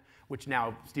Clinic, which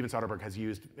now Steven Soderbergh has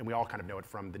used, and we all kind of know it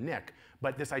from the Nick.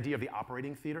 But this idea of the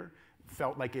operating theater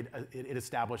felt like it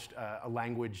established a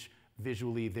language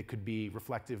visually that could be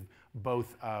reflective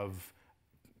both of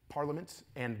parliament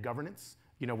and governance.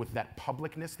 With that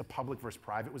publicness, the public versus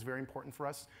private was very important for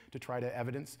us to try to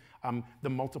evidence. The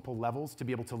multiple levels, to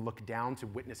be able to look down, to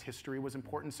witness history was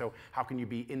important. So how can you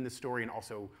be in the story and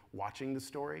also watching the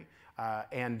story?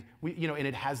 And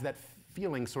it has that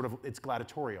feeling sort of, it's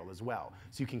gladiatorial as well.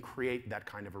 So you can create that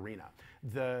kind of arena.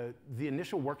 The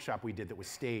initial workshop we did that was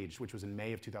staged, which was in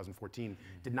May of 2014,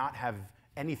 did not have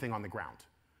anything on the ground.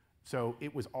 So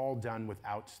it was all done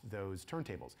without those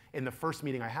turntables. In the first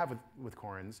meeting I had with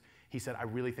Corns, he said, I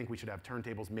really think we should have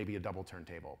turntables, maybe a double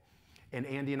turntable. And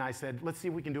Andy and I said, let's see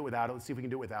if we can do it without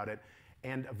it.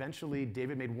 And eventually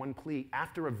David made one plea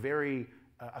after a very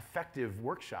effective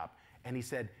workshop, and he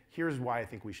said, here's why I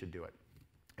think we should do it.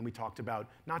 And we talked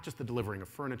about not just the delivering of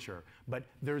furniture, but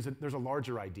there's a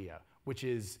larger idea, which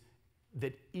is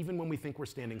that even when we think we're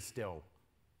standing still,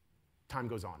 time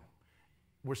goes on.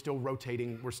 We're still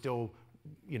rotating, we're still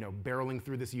barreling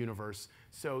through this universe.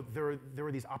 So there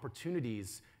are these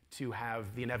opportunities to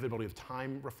have the inevitability of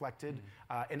time reflected.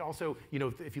 And also,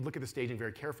 if you look at the staging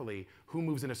very carefully, who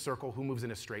moves in a circle, who moves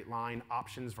in a straight line,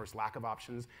 options versus lack of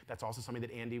options. That's also something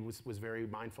that Andy was very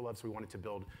mindful of, so we wanted to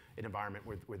build an environment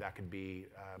where that could be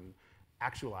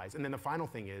actualized. And then the final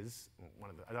thing is,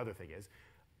 another thing is,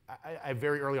 I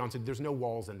very early on said there's no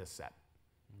walls in this set.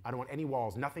 I don't want any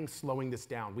walls, nothing slowing this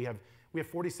down. We have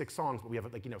 46 songs, but we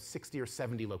have 60 or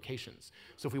 70 locations.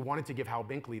 So if we wanted to give Hal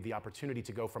Binkley the opportunity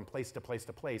to go from place to place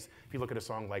to place, if you look at a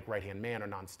song like Right Hand Man or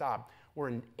Nonstop, we're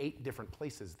in 8 different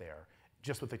places there,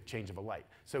 just with the change of a light.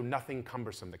 So nothing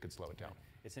cumbersome that could slow it down.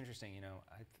 It's interesting, I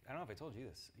don't know if I told you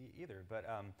this either, but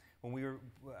when we were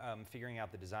figuring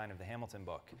out the design of the Hamilton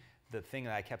book, the thing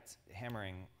that I kept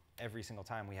hammering every single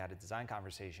time we had a design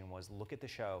conversation was look at the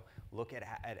show, look at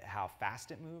how fast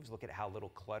it moves, look at how little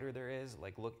clutter there is,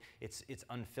 look, it's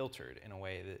unfiltered in a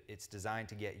way that it's designed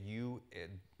to get you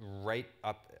right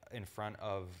up in front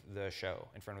of the show,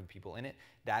 in front of the people in it.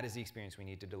 That is the experience we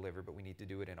need to deliver, but we need to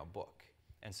do it in a book.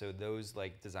 And so those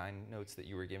design notes that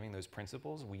you were giving, those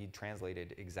principles, we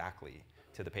translated exactly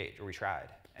to the page, or we tried.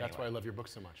 That's why I love your book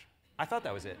so much. I thought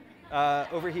that was it.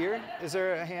 Over here, is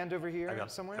there a hand over here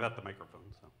somewhere? I got the microphone,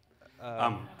 so.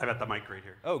 I got the mic right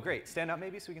here. Oh, great. Stand up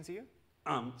maybe so we can see you.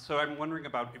 So I'm wondering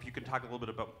about if you could talk a little bit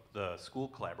about the school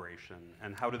collaboration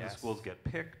and how did the schools get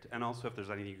picked, and also if there's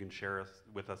anything you can share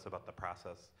with us about the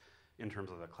process in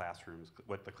terms of the classrooms,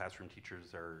 what the classroom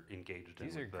teachers are engaged in.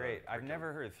 These are great. I've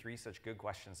never heard 3 such good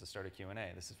questions to start a Q&A.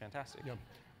 This is fantastic.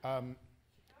 Yeah.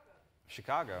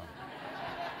 Chicago.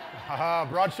 Haha,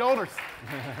 broad shoulders.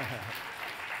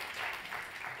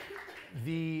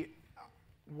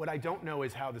 What I don't know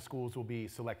is how the schools will be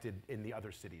selected in the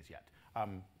other cities yet.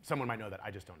 Someone might know that, I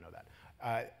just don't know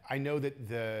that. I know that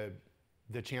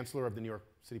the chancellor of the New York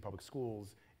City Public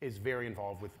Schools is very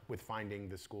involved with finding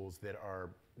the schools that are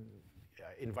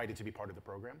invited to be part of the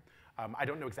program. I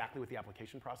don't know exactly what the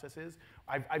application process is.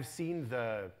 I've seen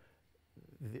the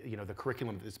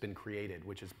curriculum that's been created,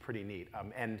 which is pretty neat.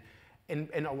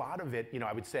 And a lot of it,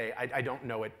 I would say, I don't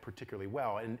know it particularly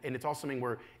well. And it's also something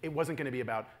where it wasn't going to be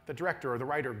about the director or the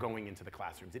writer going into the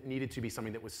classrooms. It needed to be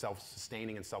something that was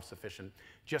self-sustaining and self-sufficient,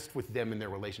 just with them and their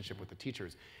relationship with the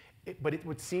teachers. But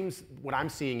what I'm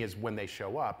seeing is when they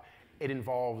show up, it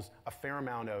involves a fair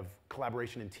amount of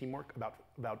collaboration and teamwork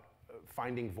about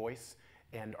finding voice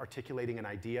and articulating an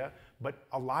idea. But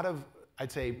a lot of,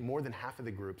 I'd say more than half of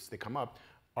the groups that come up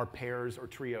are pairs or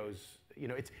trios.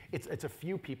 It's a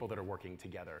few people that are working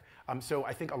together. So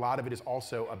I think a lot of it is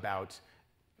also about,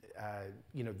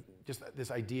 just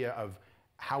this idea of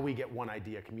how we get one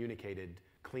idea communicated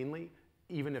cleanly,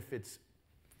 even if it's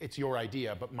your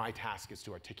idea, but my task is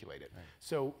to articulate it. Right.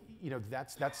 So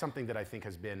that's something that I think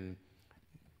has been,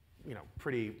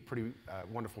 pretty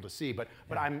wonderful to see. But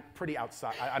I'm pretty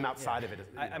outside. I'm outside of it.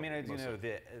 I mean, I do know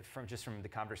that from the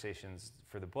conversations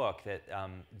for the book that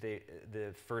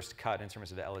the first cut in terms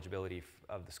of the eligibility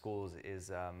of the schools is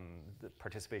the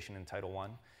participation in Title I.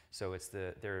 So it's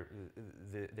they're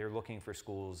looking for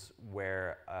schools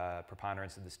where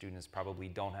preponderance of the students probably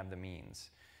don't have the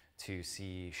means to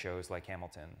see shows like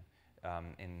Hamilton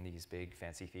in these big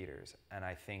fancy theaters. And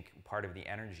I think part of the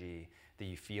energy that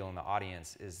you feel in the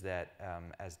audience is that,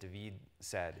 as David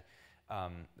said,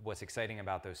 what's exciting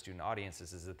about those student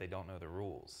audiences is that they don't know the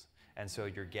rules. And so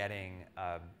you're getting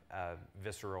a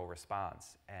visceral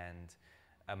response. And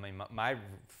I mean, my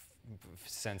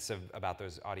sense about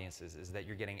those audiences is that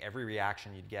you're getting every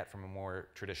reaction you'd get from a more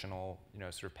traditional,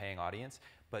 sort of paying audience,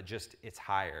 but just it's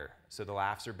higher. So the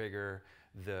laughs are bigger,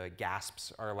 the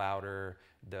gasps are louder,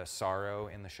 the sorrow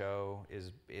in the show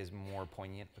is more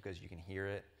poignant because you can hear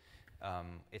it.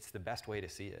 It's the best way to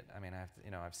see it. I mean,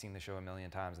 I've seen the show a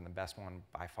million times, and the best one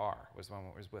by far was the one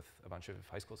that was with a bunch of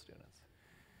high school students.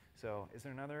 So, is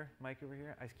there another mic over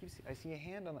here? I see a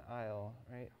hand on the aisle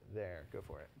right there. Go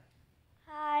for it.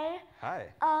 Hi. Hi.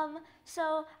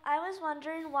 So I was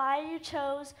wondering why you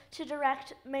chose to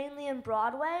direct mainly in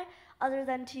Broadway other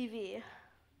than TV.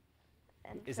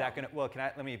 Is that gonna? Well,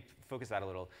 let me focus that a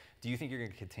little. Do you think you're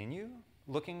going to continue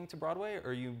looking to Broadway, or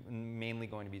are you mainly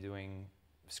going to be doing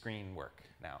screen work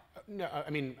now? No, I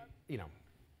mean,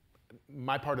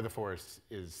 my part of the forest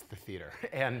is the theater,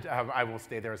 and I will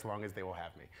stay there as long as they will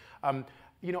have me.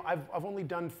 I've only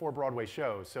done 4 Broadway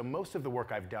shows, so most of the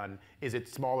work I've done is at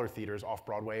smaller theaters off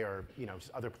Broadway or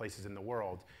just other places in the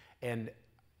world. And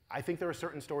I think there are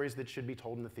certain stories that should be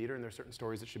told in the theater, and there are certain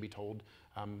stories that should be told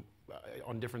on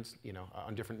different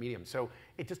mediums. So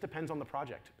it just depends on the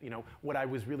project. What I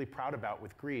was really proud about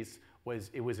with Grease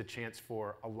was it was a chance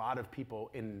for a lot of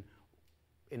people in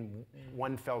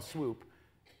one fell swoop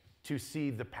to see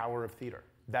the power of theater.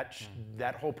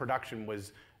 That whole production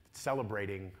was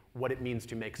celebrating what it means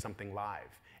to make something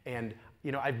live. And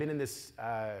I've been in this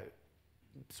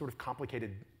sort of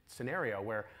complicated scenario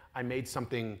where I made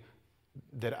something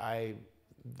that I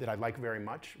like very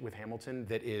much with Hamilton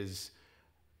that is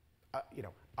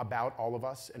about all of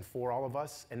us and for all of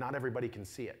us, and not everybody can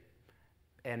see it.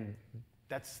 And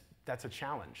that's a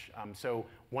challenge. So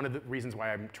one of the reasons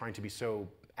why I'm trying to be so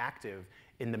active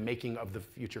in the making of the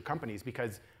future companies,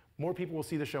 because more people will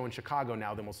see the show in Chicago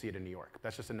now than will see it in New York.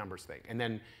 That's just a numbers thing. And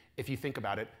then if you think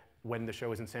about it, when the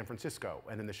show is in San Francisco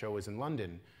and then the show is in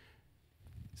London,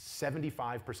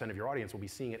 75% of your audience will be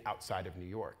seeing it outside of New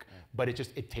York. Yeah. But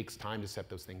it takes time to set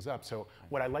those things up. So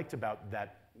what I liked about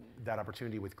that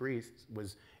opportunity with Grease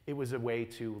was it was a way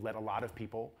to let a lot of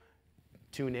people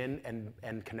tune in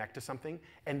and connect to something,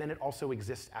 and then it also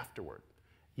exists afterward.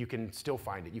 You can still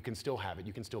find it, you can still have it,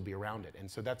 you can still be around it. And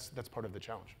so that's part of the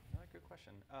challenge. Good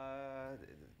question.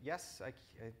 Yes,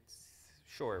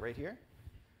 sure, right here.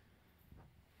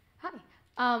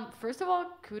 Hi. First of all,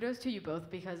 kudos to you both,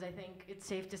 because I think it's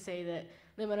safe to say that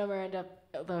Lin-Manuel Miranda,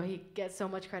 although he gets so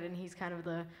much credit and he's kind of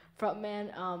the front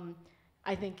man,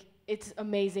 I think it's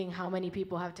amazing how many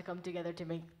people have to come together to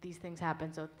make these things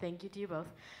happen. So thank you to you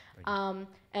both.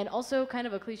 And also kind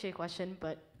of a cliche question,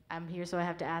 but I'm here so I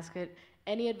have to ask it.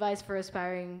 Any advice for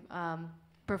aspiring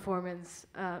performance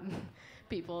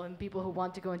people and people who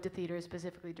want to go into theater,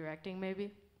 specifically directing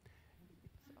maybe?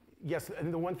 Yes,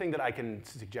 and the one thing that I can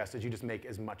suggest is you just make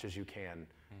as much as you can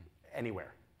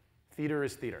anywhere. Theater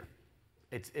is theater.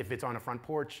 If it's on a front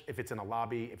porch, if it's in a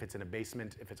lobby, if it's in a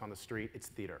basement, if it's on the street, it's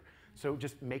theater. So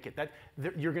just make it.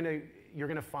 You're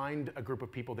gonna find a group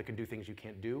of people that can do things you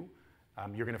can't do.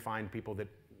 You're gonna find people that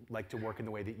like to work in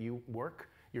the way that you work.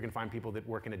 You're gonna find people that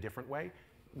work in a different way.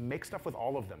 Make stuff with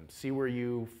all of them. See where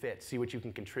you fit, see what you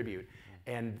can contribute.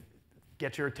 And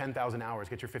get your 10,000 hours,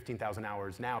 get your 15,000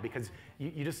 hours now, because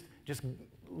you just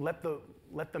let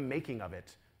the making of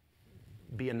it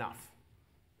be enough.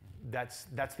 That's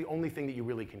the only thing that you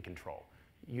really can control.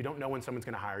 You don't know when someone's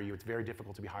gonna hire you. It's very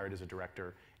difficult to be hired as a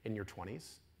director in your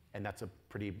 20s, and that's a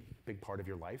pretty big part of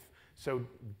your life. So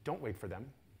don't wait for them.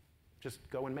 Just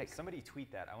go and make. Somebody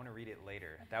tweet that. I want to read it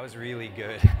later. That was really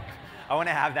good. I want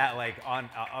to have that like on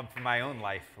for my own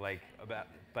life, like about.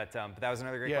 But that was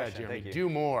another great question. Jeremy, Thank you. do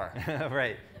more.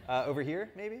 Right. Over here,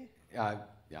 maybe? Yeah,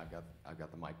 I've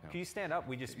got the mic now. Can you stand up?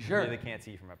 We just Sure. really can't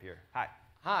see you from up here. Hi.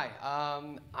 Hi.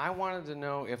 I wanted to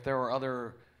know if there were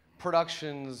other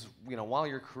productions, while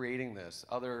you're creating this,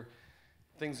 other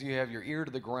things you have your ear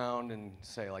to the ground and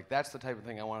say, like, that's the type of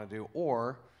thing I want to do,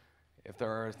 or if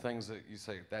there are things that you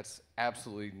say, that's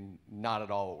absolutely not at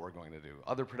all what we're going to do.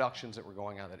 Other productions that were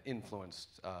going on that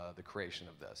influenced the creation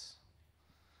of this.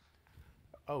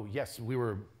 Oh, yes, we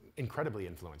were incredibly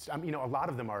influenced. A lot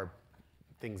of them are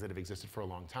things that have existed for a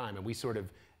long time, and we sort of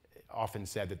often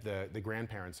said that the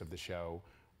grandparents of the show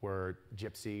were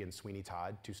Gypsy and Sweeney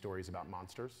Todd, two stories about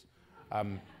monsters.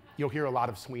 You'll hear a lot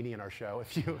of Sweeney in our show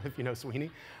if you know Sweeney.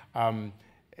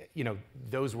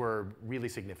 Those were really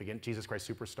significant. Jesus Christ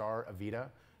Superstar, Evita.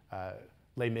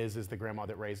 Les Mis is the grandma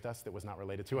that raised us that was not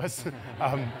related to us.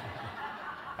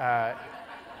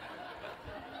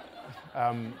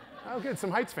 Oh, good, some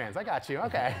Heights fans. I got you.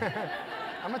 Okay,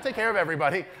 I'm gonna take care of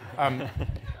everybody. And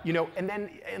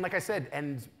like I said,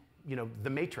 The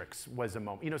Matrix was a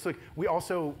moment. So we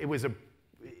also it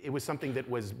was something that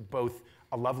was both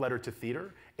a love letter to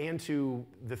theater and to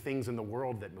the things in the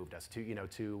world that moved us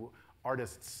to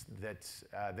artists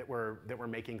that were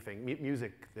making things,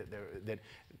 music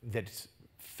that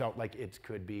felt like it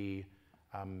could be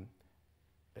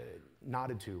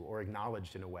nodded to or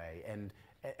acknowledged in a way, and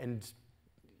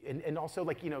also,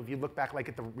 like, if you look back, like,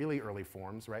 at the really early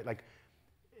forms, right? Like,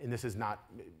 and this is not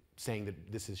saying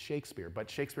that this is Shakespeare, but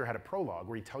Shakespeare had a prologue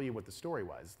where he'd tell you what the story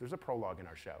was. There's a prologue in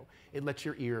our show. It lets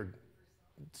your ear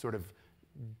sort of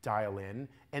dial in,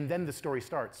 and then the story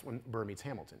starts when Burr meets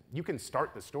Hamilton. You can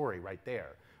start the story right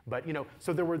there. But,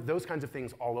 so there were those kinds of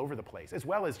things all over the place, as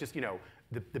well as just,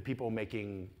 the people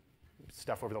making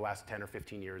stuff over the last 10 or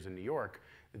 15 years in New York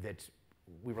that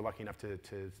we were lucky enough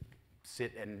to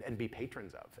sit and be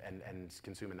patrons of and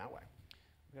consume in that way.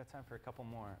 We got time for a couple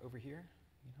more. Over here?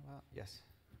 Yes.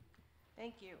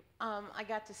 Thank you. I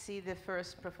got to see the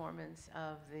first performance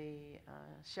of the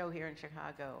show here in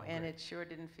Chicago, and it sure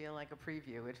didn't feel like a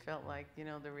preview. It felt like,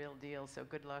 the real deal, so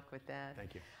good luck with that.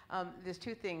 Thank you. There's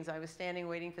two things. I was standing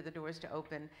waiting for the doors to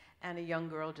open, and a young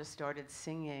girl just started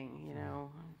singing,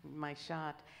 my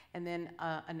shot. And then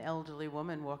an elderly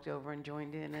woman walked over and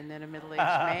joined in, and then a middle-aged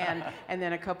man, and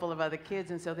then a couple of other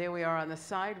kids. And so there we are on the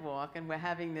sidewalk, and we're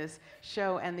having this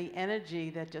show, and the energy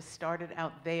that just started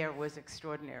out there was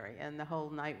extraordinary, and the whole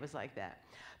night was like that.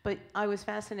 But I was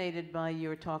fascinated by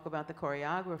your talk about the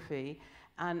choreography,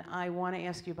 and I want to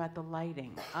ask you about the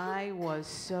lighting. I was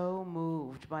so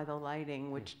moved by the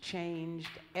lighting, which changed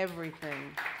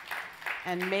everything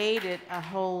and made it a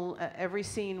whole, every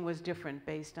scene was different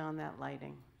based on that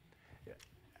lighting.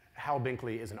 Hal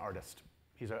Binkley is an artist.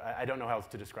 I don't know how else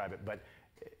to describe it, but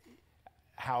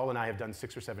Hal and I have done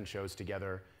 6 or 7 shows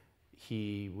together.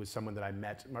 He was someone that I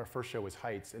met. My first show was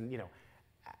Heights, and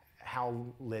Hal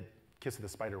lit Kiss of the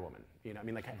Spider Woman. I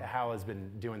mean, like Hal has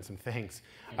been doing some things.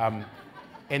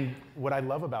 And what I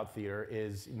love about theater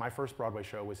is my first Broadway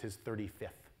show was his 35th.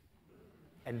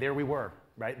 And there we were,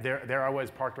 right? There I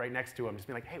was parked right next to him, just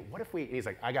being like, hey, what if we, and he's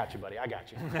like, I got you, buddy, I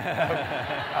got you.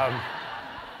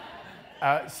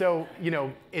 So,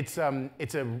 it's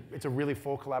a really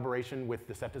full collaboration with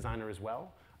the set designer as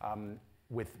well,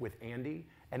 with Andy,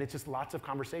 and it's just lots of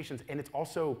conversations, and it's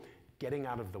also getting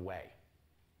out of the way.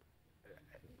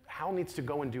 Hal needs to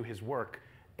go and do his work,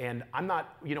 and I'm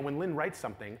not, when Lynn writes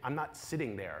something, I'm not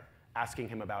sitting there asking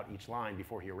him about each line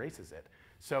before he erases it.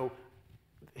 So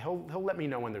he'll let me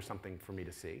know when there's something for me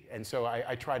to see, and so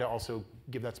I try to also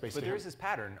give that space to him. But there's this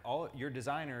pattern. All your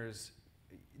designers,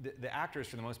 the actors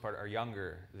for the most part are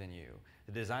younger than you.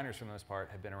 The designers for the most part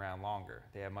have been around longer.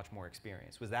 They have much more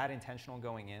experience. Was that intentional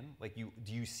going in? Like,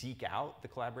 do you seek out the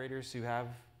collaborators who have,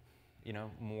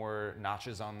 more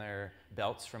notches on their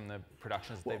belts from the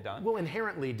productions that they've done? Well,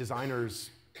 inherently, designers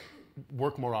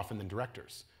work more often than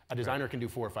directors. A designer can do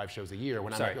 4 or 5 shows a year.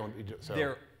 When I'm not going, so.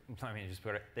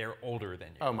 They're older than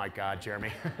you. Oh my God, Jeremy.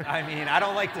 I mean, I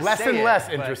don't like to less say and it, less,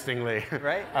 but, interestingly.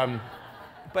 Right?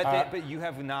 But you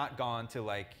have not gone to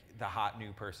like the hot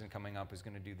new person coming up who's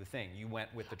going to do the thing. You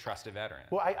went with the trusted veteran.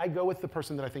 Well, I go with the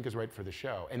person that I think is right for the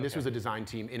show. And this was a design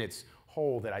team in its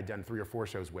whole that I'd done 3 or 4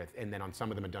 shows with, and then on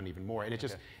some of them I'd done even more. And it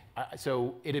just,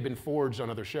 so it had been forged on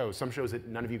other shows, some shows that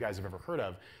none of you guys have ever heard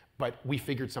of, but we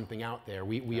figured something out there.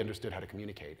 We understood how to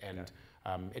communicate, and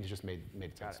it just made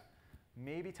sense.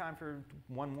 Maybe time for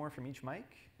one more from each mic.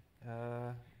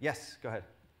 Yes, go ahead.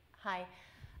 Hi.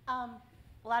 A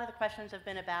lot of the questions have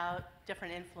been about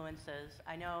different influences.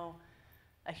 I know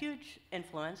a huge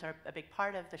influence, or a big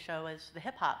part of the show, is the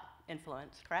hip-hop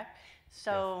influence, correct?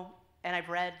 So, and I've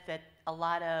read that a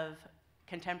lot of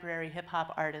contemporary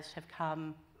hip-hop artists have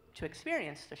come to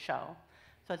experience the show.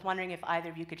 So I was wondering if either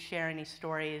of you could share any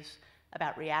stories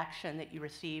about reaction that you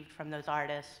received from those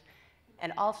artists,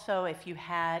 and also if you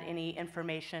had any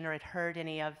information or had heard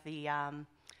any of the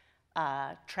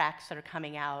tracks that are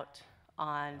coming out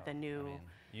on the new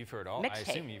you've heard all. I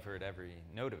assume you've heard every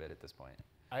note of it at this point.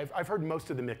 I've heard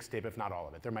most of the mixtape, if not all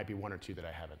of it. There might be 1 or 2 that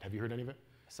I haven't. Have you heard any of it?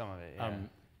 Some of it, yeah.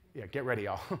 Yeah, get ready,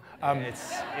 y'all.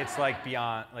 It's like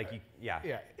beyond, like, yeah.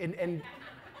 Yeah, and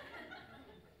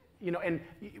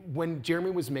when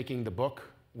Jeremy was making the book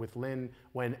with Lynn,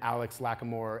 when Alex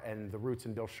Lacamoire and The Roots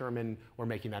and Bill Sherman were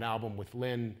making that album with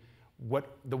Lynn,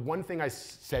 the one thing I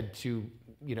said to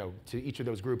each of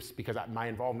those groups, because my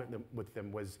involvement with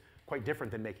them was quite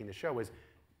different than making the show, is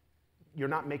you're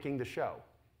not making the show.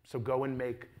 So go and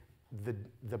make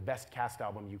the best cast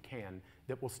album you can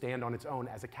that will stand on its own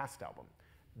as a cast album.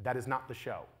 That is not the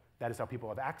show. That is how people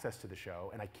have access to the show,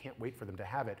 and I can't wait for them to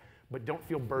have it. But don't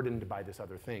feel burdened by this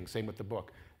other thing. Same with the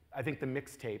book. I think the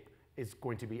mixtape is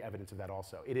going to be evidence of that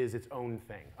also. It is its own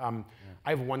thing. I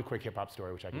have one quick hip hop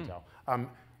story, which I can tell.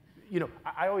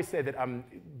 I always say that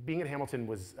being at Hamilton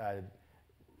was,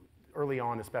 early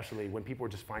on especially, when people were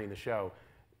just finding the show,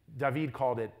 David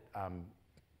called it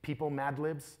people Mad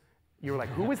Libs. You were like,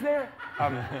 who was there?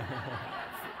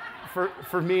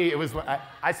 For me, it was,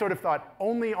 I sort of thought,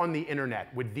 only on the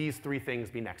internet would these 3 things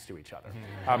be next to each other.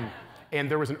 And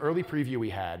there was an early preview we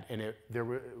had, and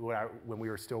when we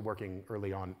were still working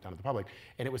early on down at the Public,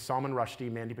 and it was Salman Rushdie,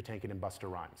 Mandy Patinkin, and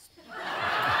Busta Rhymes.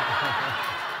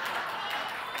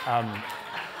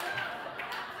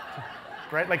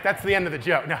 Right, like that's the end of the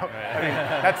joke. No, I mean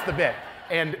that's the bit.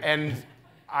 And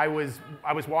I was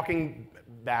walking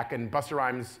back, and Busta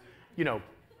Rhymes,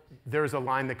 there's a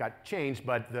line that got changed,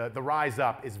 but the rise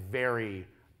up is very,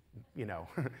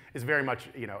 is very much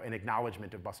an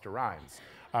acknowledgement of Busta Rhymes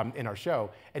in our show.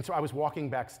 And so I was walking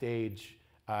backstage,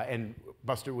 and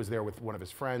Busta was there with one of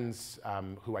his friends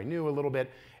who I knew a little bit,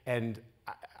 and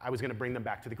I was going to bring them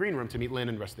back to the green room to meet Lynn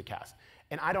and the rest of the cast.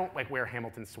 And I don't wear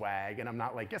Hamilton swag, and I'm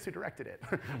not like, guess who directed it?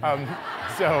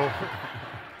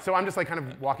 So I'm just kind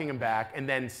of walking him back, and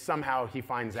then somehow he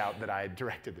finds out that I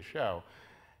directed the show.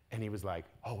 And he was like,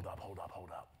 hold up, hold up,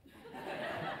 hold up.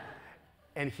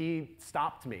 And he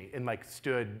stopped me and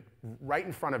stood right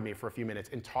in front of me for a few minutes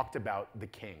and talked about the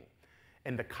king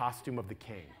and the costume of the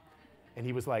king And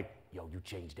he was like, yo, you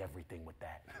changed everything with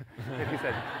that. And he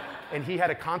said, and he had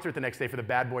a concert the next day for the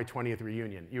Bad Boy 20th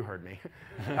reunion. You heard me.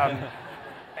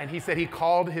 And he said he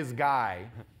called his guy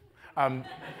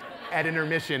at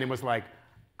intermission and was like,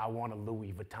 I want a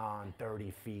Louis Vuitton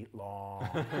 30 feet long.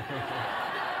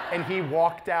 And he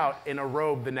walked out in a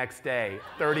robe the next day,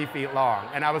 30 feet long.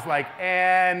 And I was like,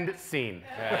 and scene.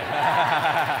 This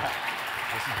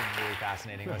has been really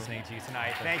fascinating listening to you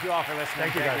tonight. Thank you all for listening.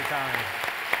 Thank you, guys. Thank you, Tommy.